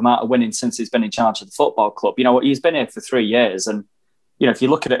massive amount of winning since he's been in charge of the football club. He's been here for 3 years, and if you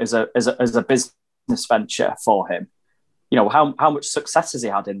look at it as a business venture for him, how much success has he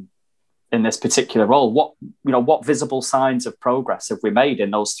had in this particular role? What visible signs of progress have we made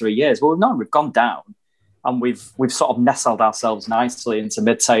in those 3 years? Well, we've gone down, and we've sort of nestled ourselves nicely into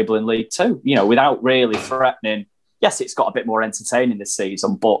mid-table in League Two, without really threatening. Yes, it's got a bit more entertaining this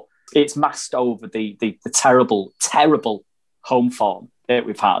season, but it's masked over the terrible, terrible home form that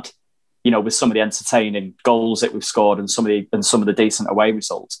we've had, with some of the entertaining goals that we've scored and some of the decent away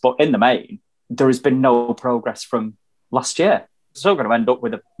results. But in the main, there has been no progress from last year. Still going to end up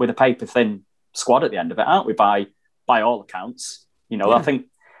with a paper thin squad at the end of it, aren't we? By all accounts, I think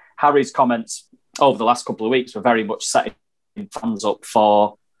Harry's comments over the last couple of weeks were very much setting fans up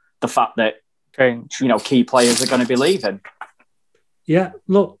for the fact that key players are going to be leaving. Yeah,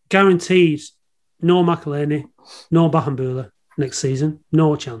 look, guaranteed no McElhaney, no Bahambula next season,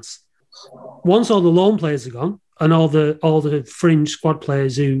 no chance. Once all the loan players are gone and all the fringe squad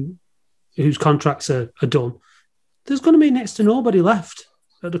players whose contracts are done, there's going to be next to nobody left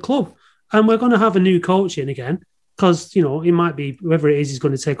at the club. And we're going to have a new coach in again because, it might be whoever it is he's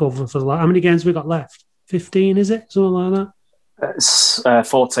going to take over for how many games we got left? 15, is it? Something like that? It's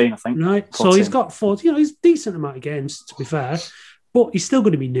 14, I think. Right. 14. So he's got 40, he's a decent amount of games, to be fair, but he's still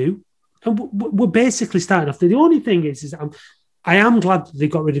going to be new. And we're basically starting off. The only thing is I am glad that they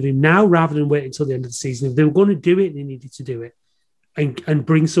got rid of him now rather than wait until the end of the season. If they were going to do it, they needed to do it and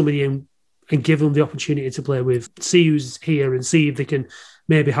bring somebody in and give them the opportunity to play with, see who's here and see if they can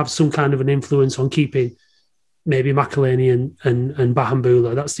maybe have some kind of an influence on keeping maybe McElhaney and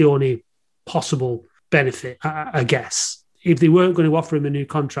Bahambula. That's the only possible benefit, I guess. If they weren't going to offer him a new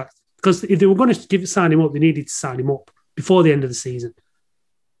contract, because if they were going to sign him up, they needed to sign him up before the end of the season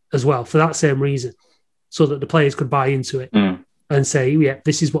as well, for that same reason, so that the players could buy into it and say, yeah,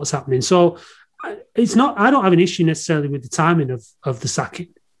 this is what's happening. So it's not, I don't have an issue necessarily with the timing of the sacking.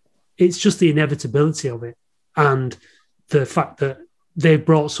 It's just the inevitability of it and the fact that they've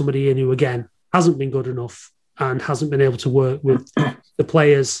brought somebody in who, again, hasn't been good enough and hasn't been able to work with the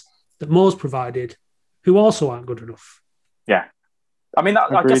players that Mo's provided, who also aren't good enough. Yeah. I mean,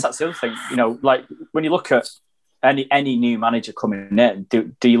 I guess that's the other thing. You know, like when you look at any new manager coming in,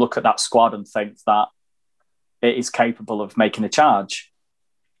 do you look at that squad and think that it is capable of making a charge,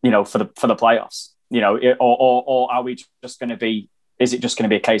 you know, for the playoffs? You know, or are we just going to be? Is it just going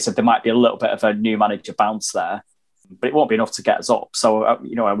to be a case of there might be a little bit of a new manager bounce there, but it won't be enough to get us up? So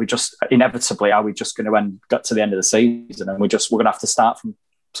you know, are we just going to get to the end of the season and we're going to have to start from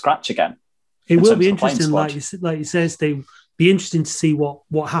scratch again? It will be interesting, like you say, Steve. Be interesting to see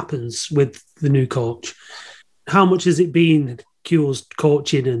what happens with the new coach. How much has it been Kuhl's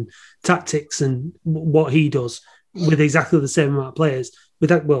coaching and tactics and what he does with exactly the same amount of players,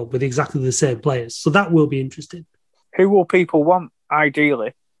 with exactly the same players. So that will be interesting. Who will people want,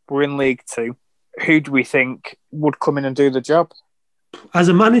 ideally? We're in League Two. Who do we think would come in and do the job? As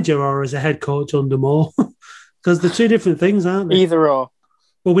a manager or as a head coach under Mo? Because they're two different things, aren't they? Either or.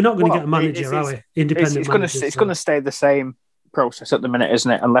 Well, we're not going to get a manager, are we? Independent it's going to stay the same process at the minute, isn't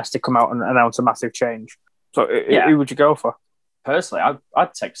it? Unless they come out and announce a massive change. So who would you go for? Personally,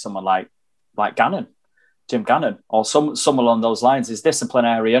 I'd take someone like Gannon, Jim Gannon, or some along those lines. He's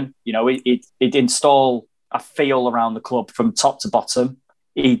disciplinarian. You know, he'd install a feel around the club from top to bottom.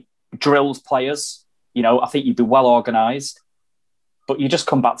 He drills players. You know, I think you'd be well organised. But you just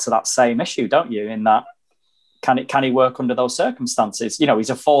come back to that same issue, don't you? In that, can he work under those circumstances? You know, he's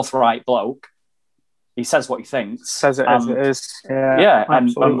a forthright bloke. He says what he thinks. Says it as it is. Yeah,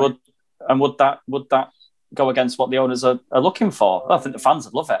 and would that go against what the owners are looking for? I think the fans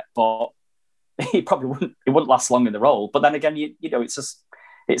would love it, but he probably wouldn't. It wouldn't last long in the role. But then again, you know,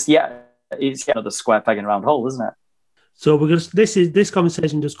 it's yet another square peg in a round hole, isn't it? So we're gonna. This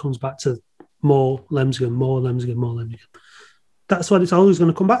conversation just comes back to more Lemsgren. That's what it's always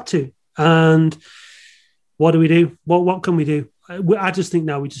going to come back to. And what do we do? What can we do? I just think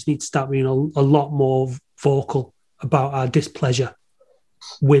now we just need to start being a lot more vocal about our displeasure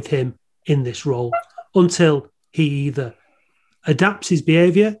with him in this role until he either adapts his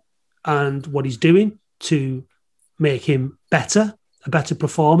behaviour and what he's doing to make him better, a better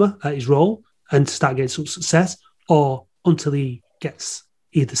performer at his role and to start getting some success, or until he gets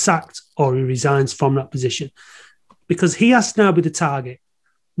either sacked or he resigns from that position. Because he has to now be the target.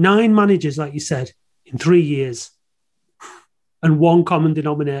 9 managers, like you said, in 3 years and one common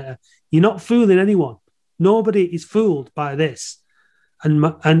denominator. You're not fooling anyone. Nobody is fooled by this. And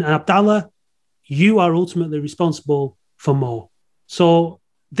Abdallah, you are ultimately responsible for Mo. So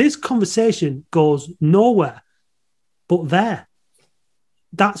this conversation goes nowhere but there.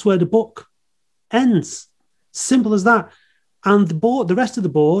 That's where the book ends. Simple as that. And the rest of the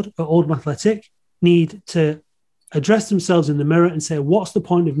board at Oldham Athletic need to address themselves in the mirror and say, what's the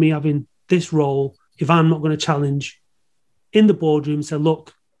point of me having this role if I'm not going to challenge in the boardroom and say,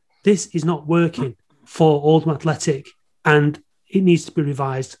 look, this is not working for Oldham Athletic and it needs to be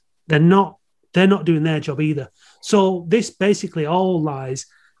revised. They're not doing their job either. So this basically all lies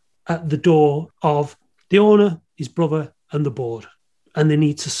at the door of the owner, his brother, and the board. And they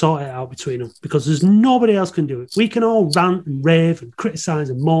need to sort it out between them because there's nobody else can do it. We can all rant and rave and criticise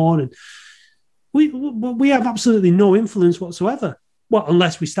and mourn, and we have absolutely no influence whatsoever. Well,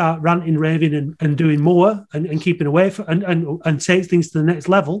 unless we start ranting, raving, and doing more and keeping away from and take things to the next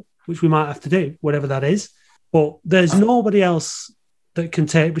level, which we might have to do, whatever that is. But there's nobody else that can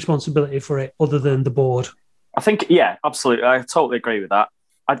take responsibility for it other than the board. I think, yeah, absolutely. I totally agree with that.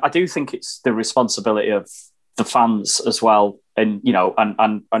 I do think it's the responsibility of the fans as well, and you know,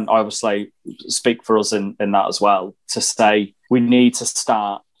 and obviously speak for us in that as well, to say we need to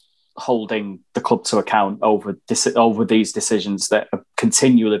start holding the club to account over these decisions that are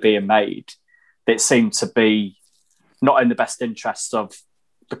continually being made that seem to be not in the best interests of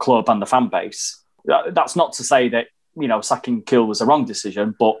the club and the fan base. That's not to say that, you know, sacking Kuhl was a wrong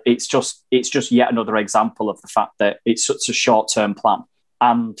decision, but it's just yet another example of the fact that it's such a short-term plan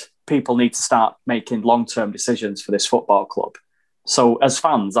and people need to start making long-term decisions for this football club. So as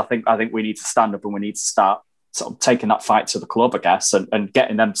fans, I think we need to stand up and we need to start sort of taking that fight to the club, I guess, and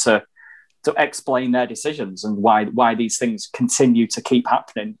getting them to explain their decisions and why these things continue to keep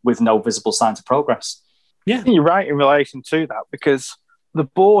happening with no visible signs of progress. Yeah, you're right in relation to that, because the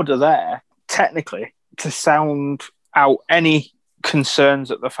board are there technically to sound out any concerns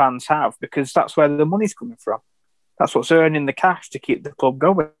that the fans have, because that's where the money's coming from. That's what's earning the cash to keep the club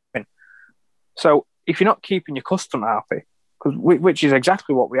going. So if you're not keeping your customer happy, which is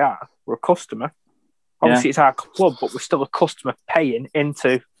exactly what we are, we're a customer. Obviously, it's our club, but we're still a customer paying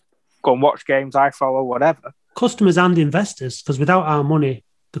into go and watch games, I follow, whatever. Customers and investors, because without our money,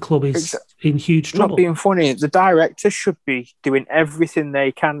 the club is in huge trouble. Not being funny, the directors should be doing everything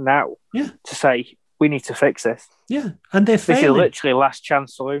they can now to say, we need to fix this. Yeah, and they're failing. This is literally last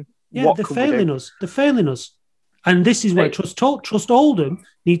chance saloon. Yeah, they're failing us. They're failing us. And this is where Trust Oldham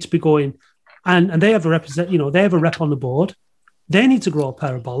need to be going, and they have they have a rep on the board. They need to grow a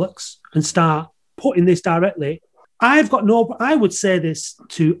pair of bollocks and start putting this directly. I would say this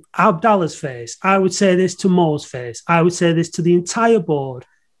to Abdallah's face. I would say this to Mo's face. I would say this to the entire board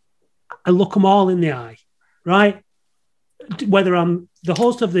and look them all in the eye, right? Whether I'm the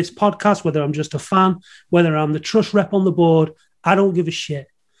host of this podcast, whether I'm just a fan, whether I'm the trust rep on the board, I don't give a shit.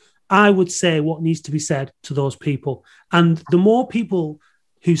 I would say what needs to be said to those people. And the more people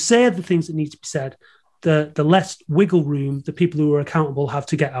who say the things that need to be said, the less wiggle room the people who are accountable have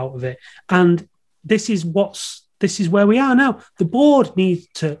to get out of it. And this is where we are now. The board needs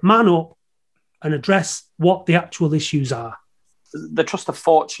to man up and address what the actual issues are. The trust are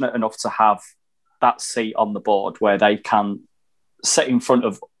fortunate enough to have that seat on the board where they can sit in front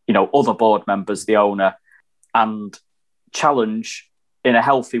of other board members, the owner, and challenge in a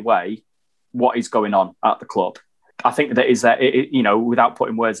healthy way what is going on at the club. I think that is that, without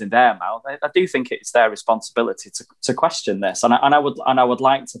putting words in their mouth, I do think it's their responsibility to question this. And I would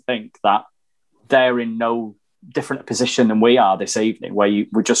like to think that they're in no different position than we are this evening, where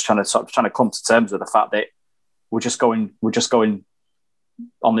we're just trying to come to terms with the fact that we're just going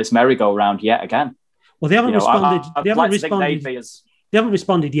on this merry-go-round yet again. Well, they haven't responded. They haven't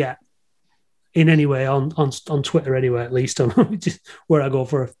responded yet in any way on Twitter anyway, at least, which is where I go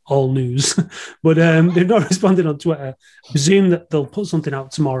for all news. But they've not responded on Twitter. I presume that they'll put something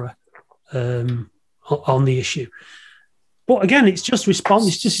out tomorrow on the issue. But again, it's just response.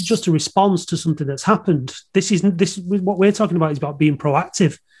 It's just a response to something that's happened. This is what we're talking about is about being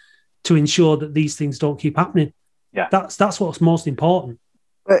proactive to ensure that these things don't keep happening. Yeah, that's what's most important.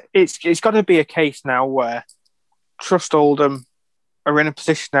 But it's got to be a case now where Trust Oldham are in a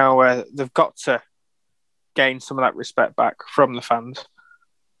position now where they've got to gain some of that respect back from the fans,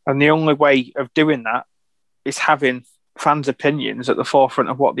 and the only way of doing that is having fans' opinions at the forefront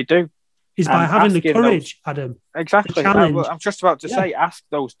of what they do. Is by having the courage, Adam. Exactly. I'm just about to say, ask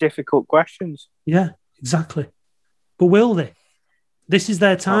those difficult questions. Yeah, exactly. But will they? This is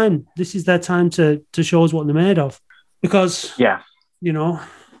their time. This is their time to show us what they're made of. Because,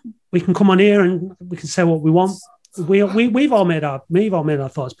 we can come on here and we can say what we want. We've all made our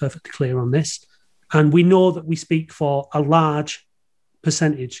thoughts perfectly clear on this. And we know that we speak for a large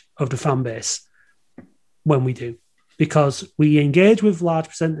percentage of the fan base when we do. Because we engage with large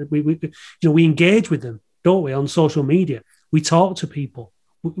percentage, we engage with them, don't we, on social media? We talk to people,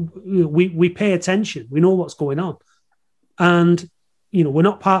 we pay attention, we know what's going on, and we're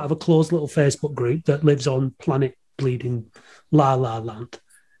not part of a closed little Facebook group that lives on planet bleeding la la land.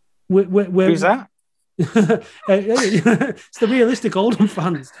 Who's that? It's the realistic Oldham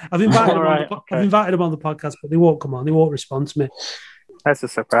fans. I've invited them on the podcast, but they won't come on. They won't respond to me. That's a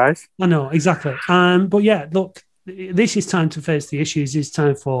surprise. I know, exactly. But yeah, look. This is time to face the issues. It's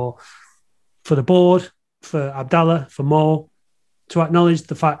time for the board, for Abdallah, for Mo, to acknowledge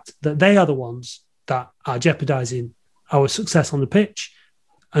the fact that they are the ones that are jeopardising our success on the pitch,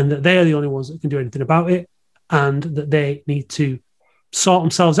 and that they are the only ones that can do anything about it, and that they need to sort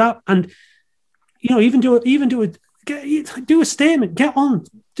themselves out. And even do a statement, get on,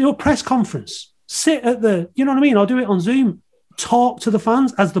 do a press conference, sit at the, or do it on Zoom, talk to the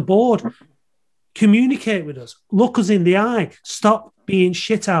fans as the board. Communicate with us. Look us in the eye. Stop being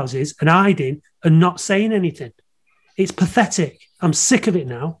shithouses and hiding and not saying anything. It's pathetic. I'm sick of it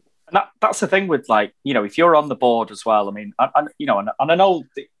now. And that's the thing with, if you're on the board as well. I mean, I know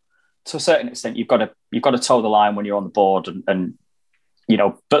that to a certain extent you've got to toe the line when you're on the board and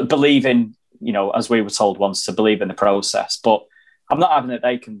but believe in, as we were told once, to believe in the process. But I'm not having that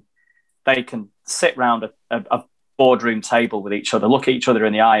they can sit round a boardroom table with each other, look at each other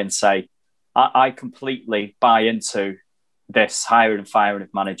in the eye and say, I completely buy into this hiring and firing of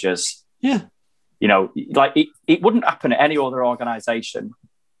managers. Yeah. It wouldn't happen at any other organisation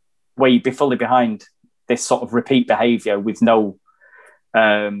where you'd be fully behind this sort of repeat behaviour with no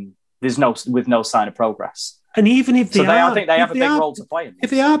sign of progress. And even if I think they have a big role to play in this. If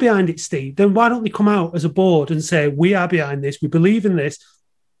they are behind it, Steve, then why don't they come out as a board and say, we are behind this, we believe in this,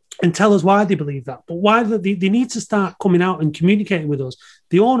 and tell us why they believe that. But why they need to start coming out and communicating with us.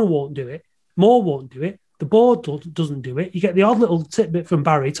 The owner won't do it. Mo won't do it. The board doesn't do it. You get the odd little tidbit from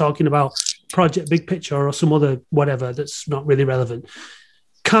Barry talking about Project Big Picture or some other whatever that's not really relevant.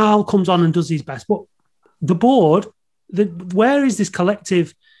 Carl comes on and does his best. But the board, where is this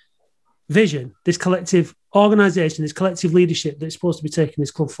collective vision, this collective organisation, this collective leadership that's supposed to be taking this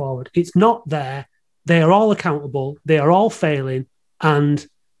club forward? It's not there. They are all accountable. They are all failing. And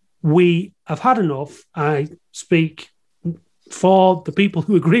we have had enough. I speak for the people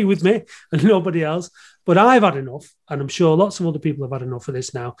who agree with me and nobody else, but I've had enough. And I'm sure lots of other people have had enough of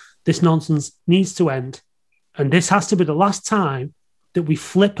this now. This nonsense needs to end. And this has to be the last time that we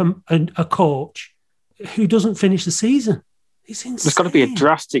flip a coach who doesn't finish the season. It's insane. There's got to be a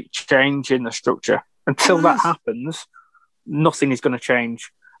drastic change in the structure. Until that happens, nothing is going to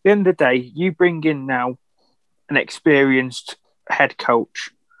change. At the end of the day, you bring in now an experienced head coach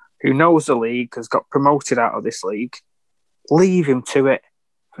who knows the league, has got promoted out of this league. Leave him to it.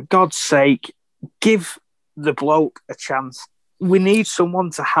 For God's sake, give the bloke a chance. We need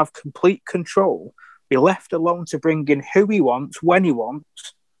someone to have complete control, be left alone to bring in who he wants, when he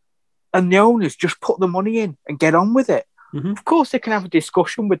wants, and the owners just put the money in and get on with it. Mm-hmm. Of course, they can have a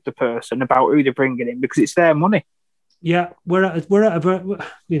discussion with the person about who they're bringing in because it's their money. Yeah, we're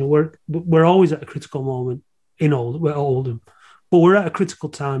always at a critical moment we're Oldham, but we're at a critical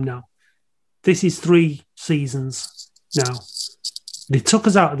time now. This is 3 seasons now. They took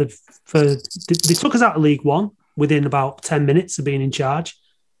us out of League One within about 10 minutes of being in charge,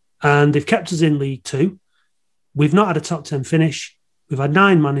 and they've kept us in League Two. We've not had a top 10 finish. We've had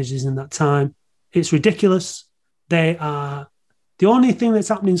 9 managers in that time. It's ridiculous. They are the only thing that's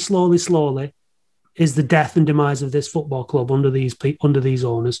happening slowly is the death and demise of this football club under these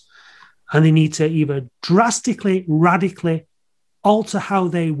owners, and they need to either drastically, radically alter how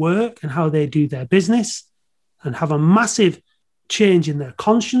they work and how they do their business, and have a massive change in their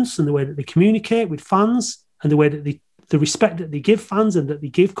conscience and the way that they communicate with fans and the way that the respect that they give fans and that they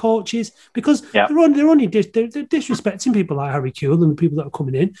give coaches, because they're disrespecting people like Harry Kewell and the people that are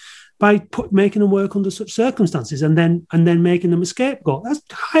coming in by making them work under such circumstances and then making them a scapegoat. That's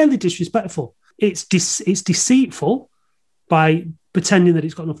highly disrespectful. It's deceitful by pretending that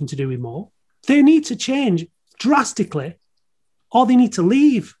it's got nothing to do with more. They need to change drastically, or they need to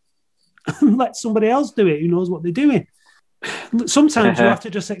leave and let somebody else do it who knows what they're doing. Sometimes you have to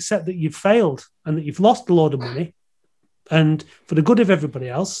just accept that you've failed and that you've lost a load of money. And for the good of everybody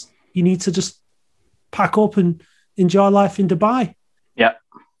else, you need to just pack up and enjoy life in Dubai. Yeah.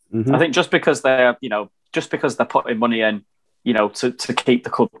 Mm-hmm. I think just because they're putting money in, to keep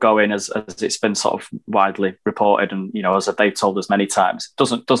the club going, as it's been sort of widely reported, and as they've told us many times,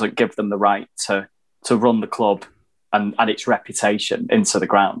 doesn't give them the right to run the club and its reputation into the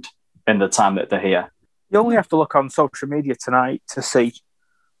ground in the time that they're here. You only have to look on social media tonight to see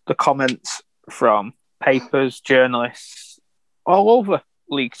the comments from papers, journalists, all over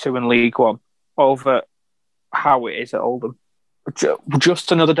League Two and League One, over how it is at Oldham.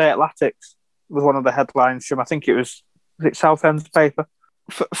 Just another day at Latics was one of the headlines from, I think was it Southend's paper?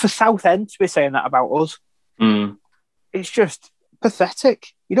 For Southend to be saying that about us, it's just pathetic.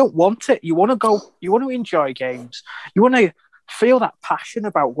 You don't want it. You want to go, you want to enjoy games. You want to feel that passion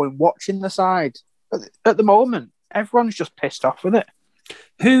about going watching the side. At the moment, everyone's just pissed off with it.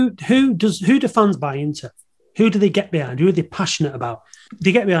 Who do fans buy into? Who do they get behind? Who are they passionate about?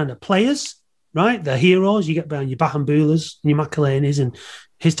 They get behind the players, right? The heroes. You get behind your Bahambulas, your McElhaney's, and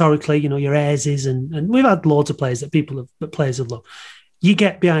historically, your Ayreses, and we've had loads of players that players have loved. You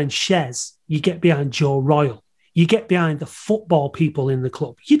get behind Shez. You get behind Joe Royal. You get behind the football people in the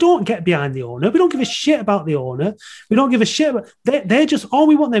club. You don't get behind the owner. We don't give a shit about the owner. We don't give a shit about... They're just... All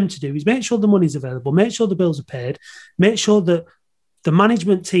we want them to do is make sure the money's available, make sure the bills are paid, make sure that the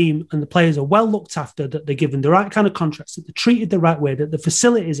management team and the players are well looked after, that they're given the right kind of contracts, that they're treated the right way, that the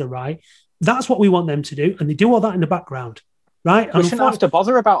facilities are right. That's what we want them to do. And they do all that in the background, right? We shouldn't have to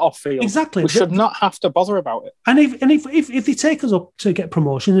bother about off-field. Exactly. We should not have to bother about it. And if they take us up to get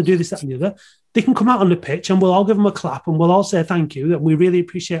promotion and do this, that and the other, they can come out on the pitch and we'll all give them a clap and we'll all say thank you, that we really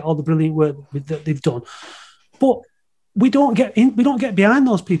appreciate all the brilliant work that they've done. But we don't get behind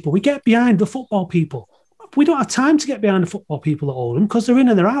those people. We get behind the football people. We don't have time to get behind the football people at Oldham because they're in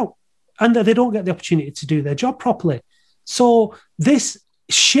and they're out, and they don't get the opportunity to do their job properly. So this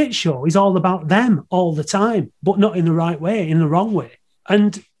shit show is all about them all the time, but not in the right way, in the wrong way.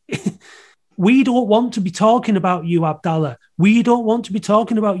 And we don't want to be talking about you, Abdallah. We don't want to be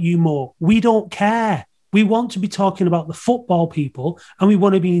talking about you, Mo. We don't care. We want to be talking about the football people, and we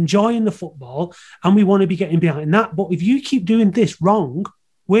want to be enjoying the football, and we want to be getting behind that. But if you keep doing this wrong,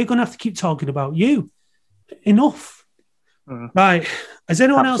 we're going to have to keep talking about you. Enough. Right. Has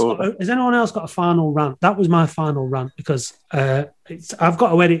anyone Absolutely. else got a final rant? That was my final rant because I've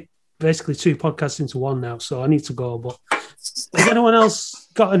got to edit basically 2 podcasts into one now, so I need to go. But has anyone else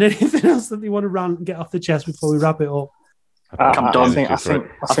got anything else that they want to rant and get off the chest before we wrap it up? I'm done. I think I'm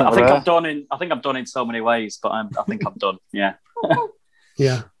done. I think I'm done in so many ways, but I think I'm done. Yeah.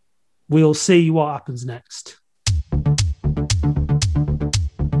 Yeah. We'll see what happens next.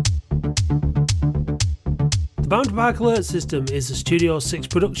 The Boundary Park Alert System is a Studio 6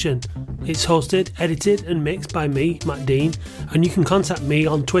 production. It's hosted, edited and mixed by me, Matt Dean, and you can contact me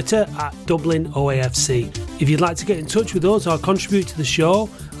on Twitter at DublinOAFC. If you'd like to get in touch with us or contribute to the show,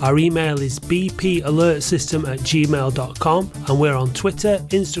 our email is bpalertsystem@gmail.com, and we're on Twitter,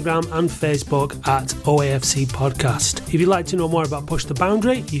 Instagram and Facebook at OAFC Podcast. If you'd like to know more about Push the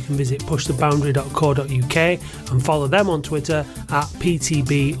Boundary, you can visit pushtheboundary.co.uk and follow them on Twitter at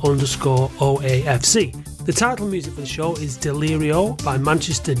PTB_OAFC. The title music for the show is Delirio by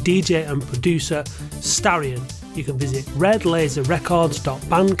Manchester DJ and producer Starion. You can visit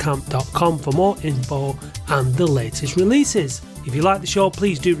redlaserrecords.bandcamp.com for more info and the latest releases. If you like the show,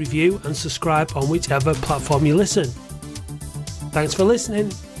 please do review and subscribe on whichever platform you listen. Thanks for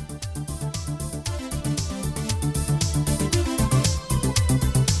listening.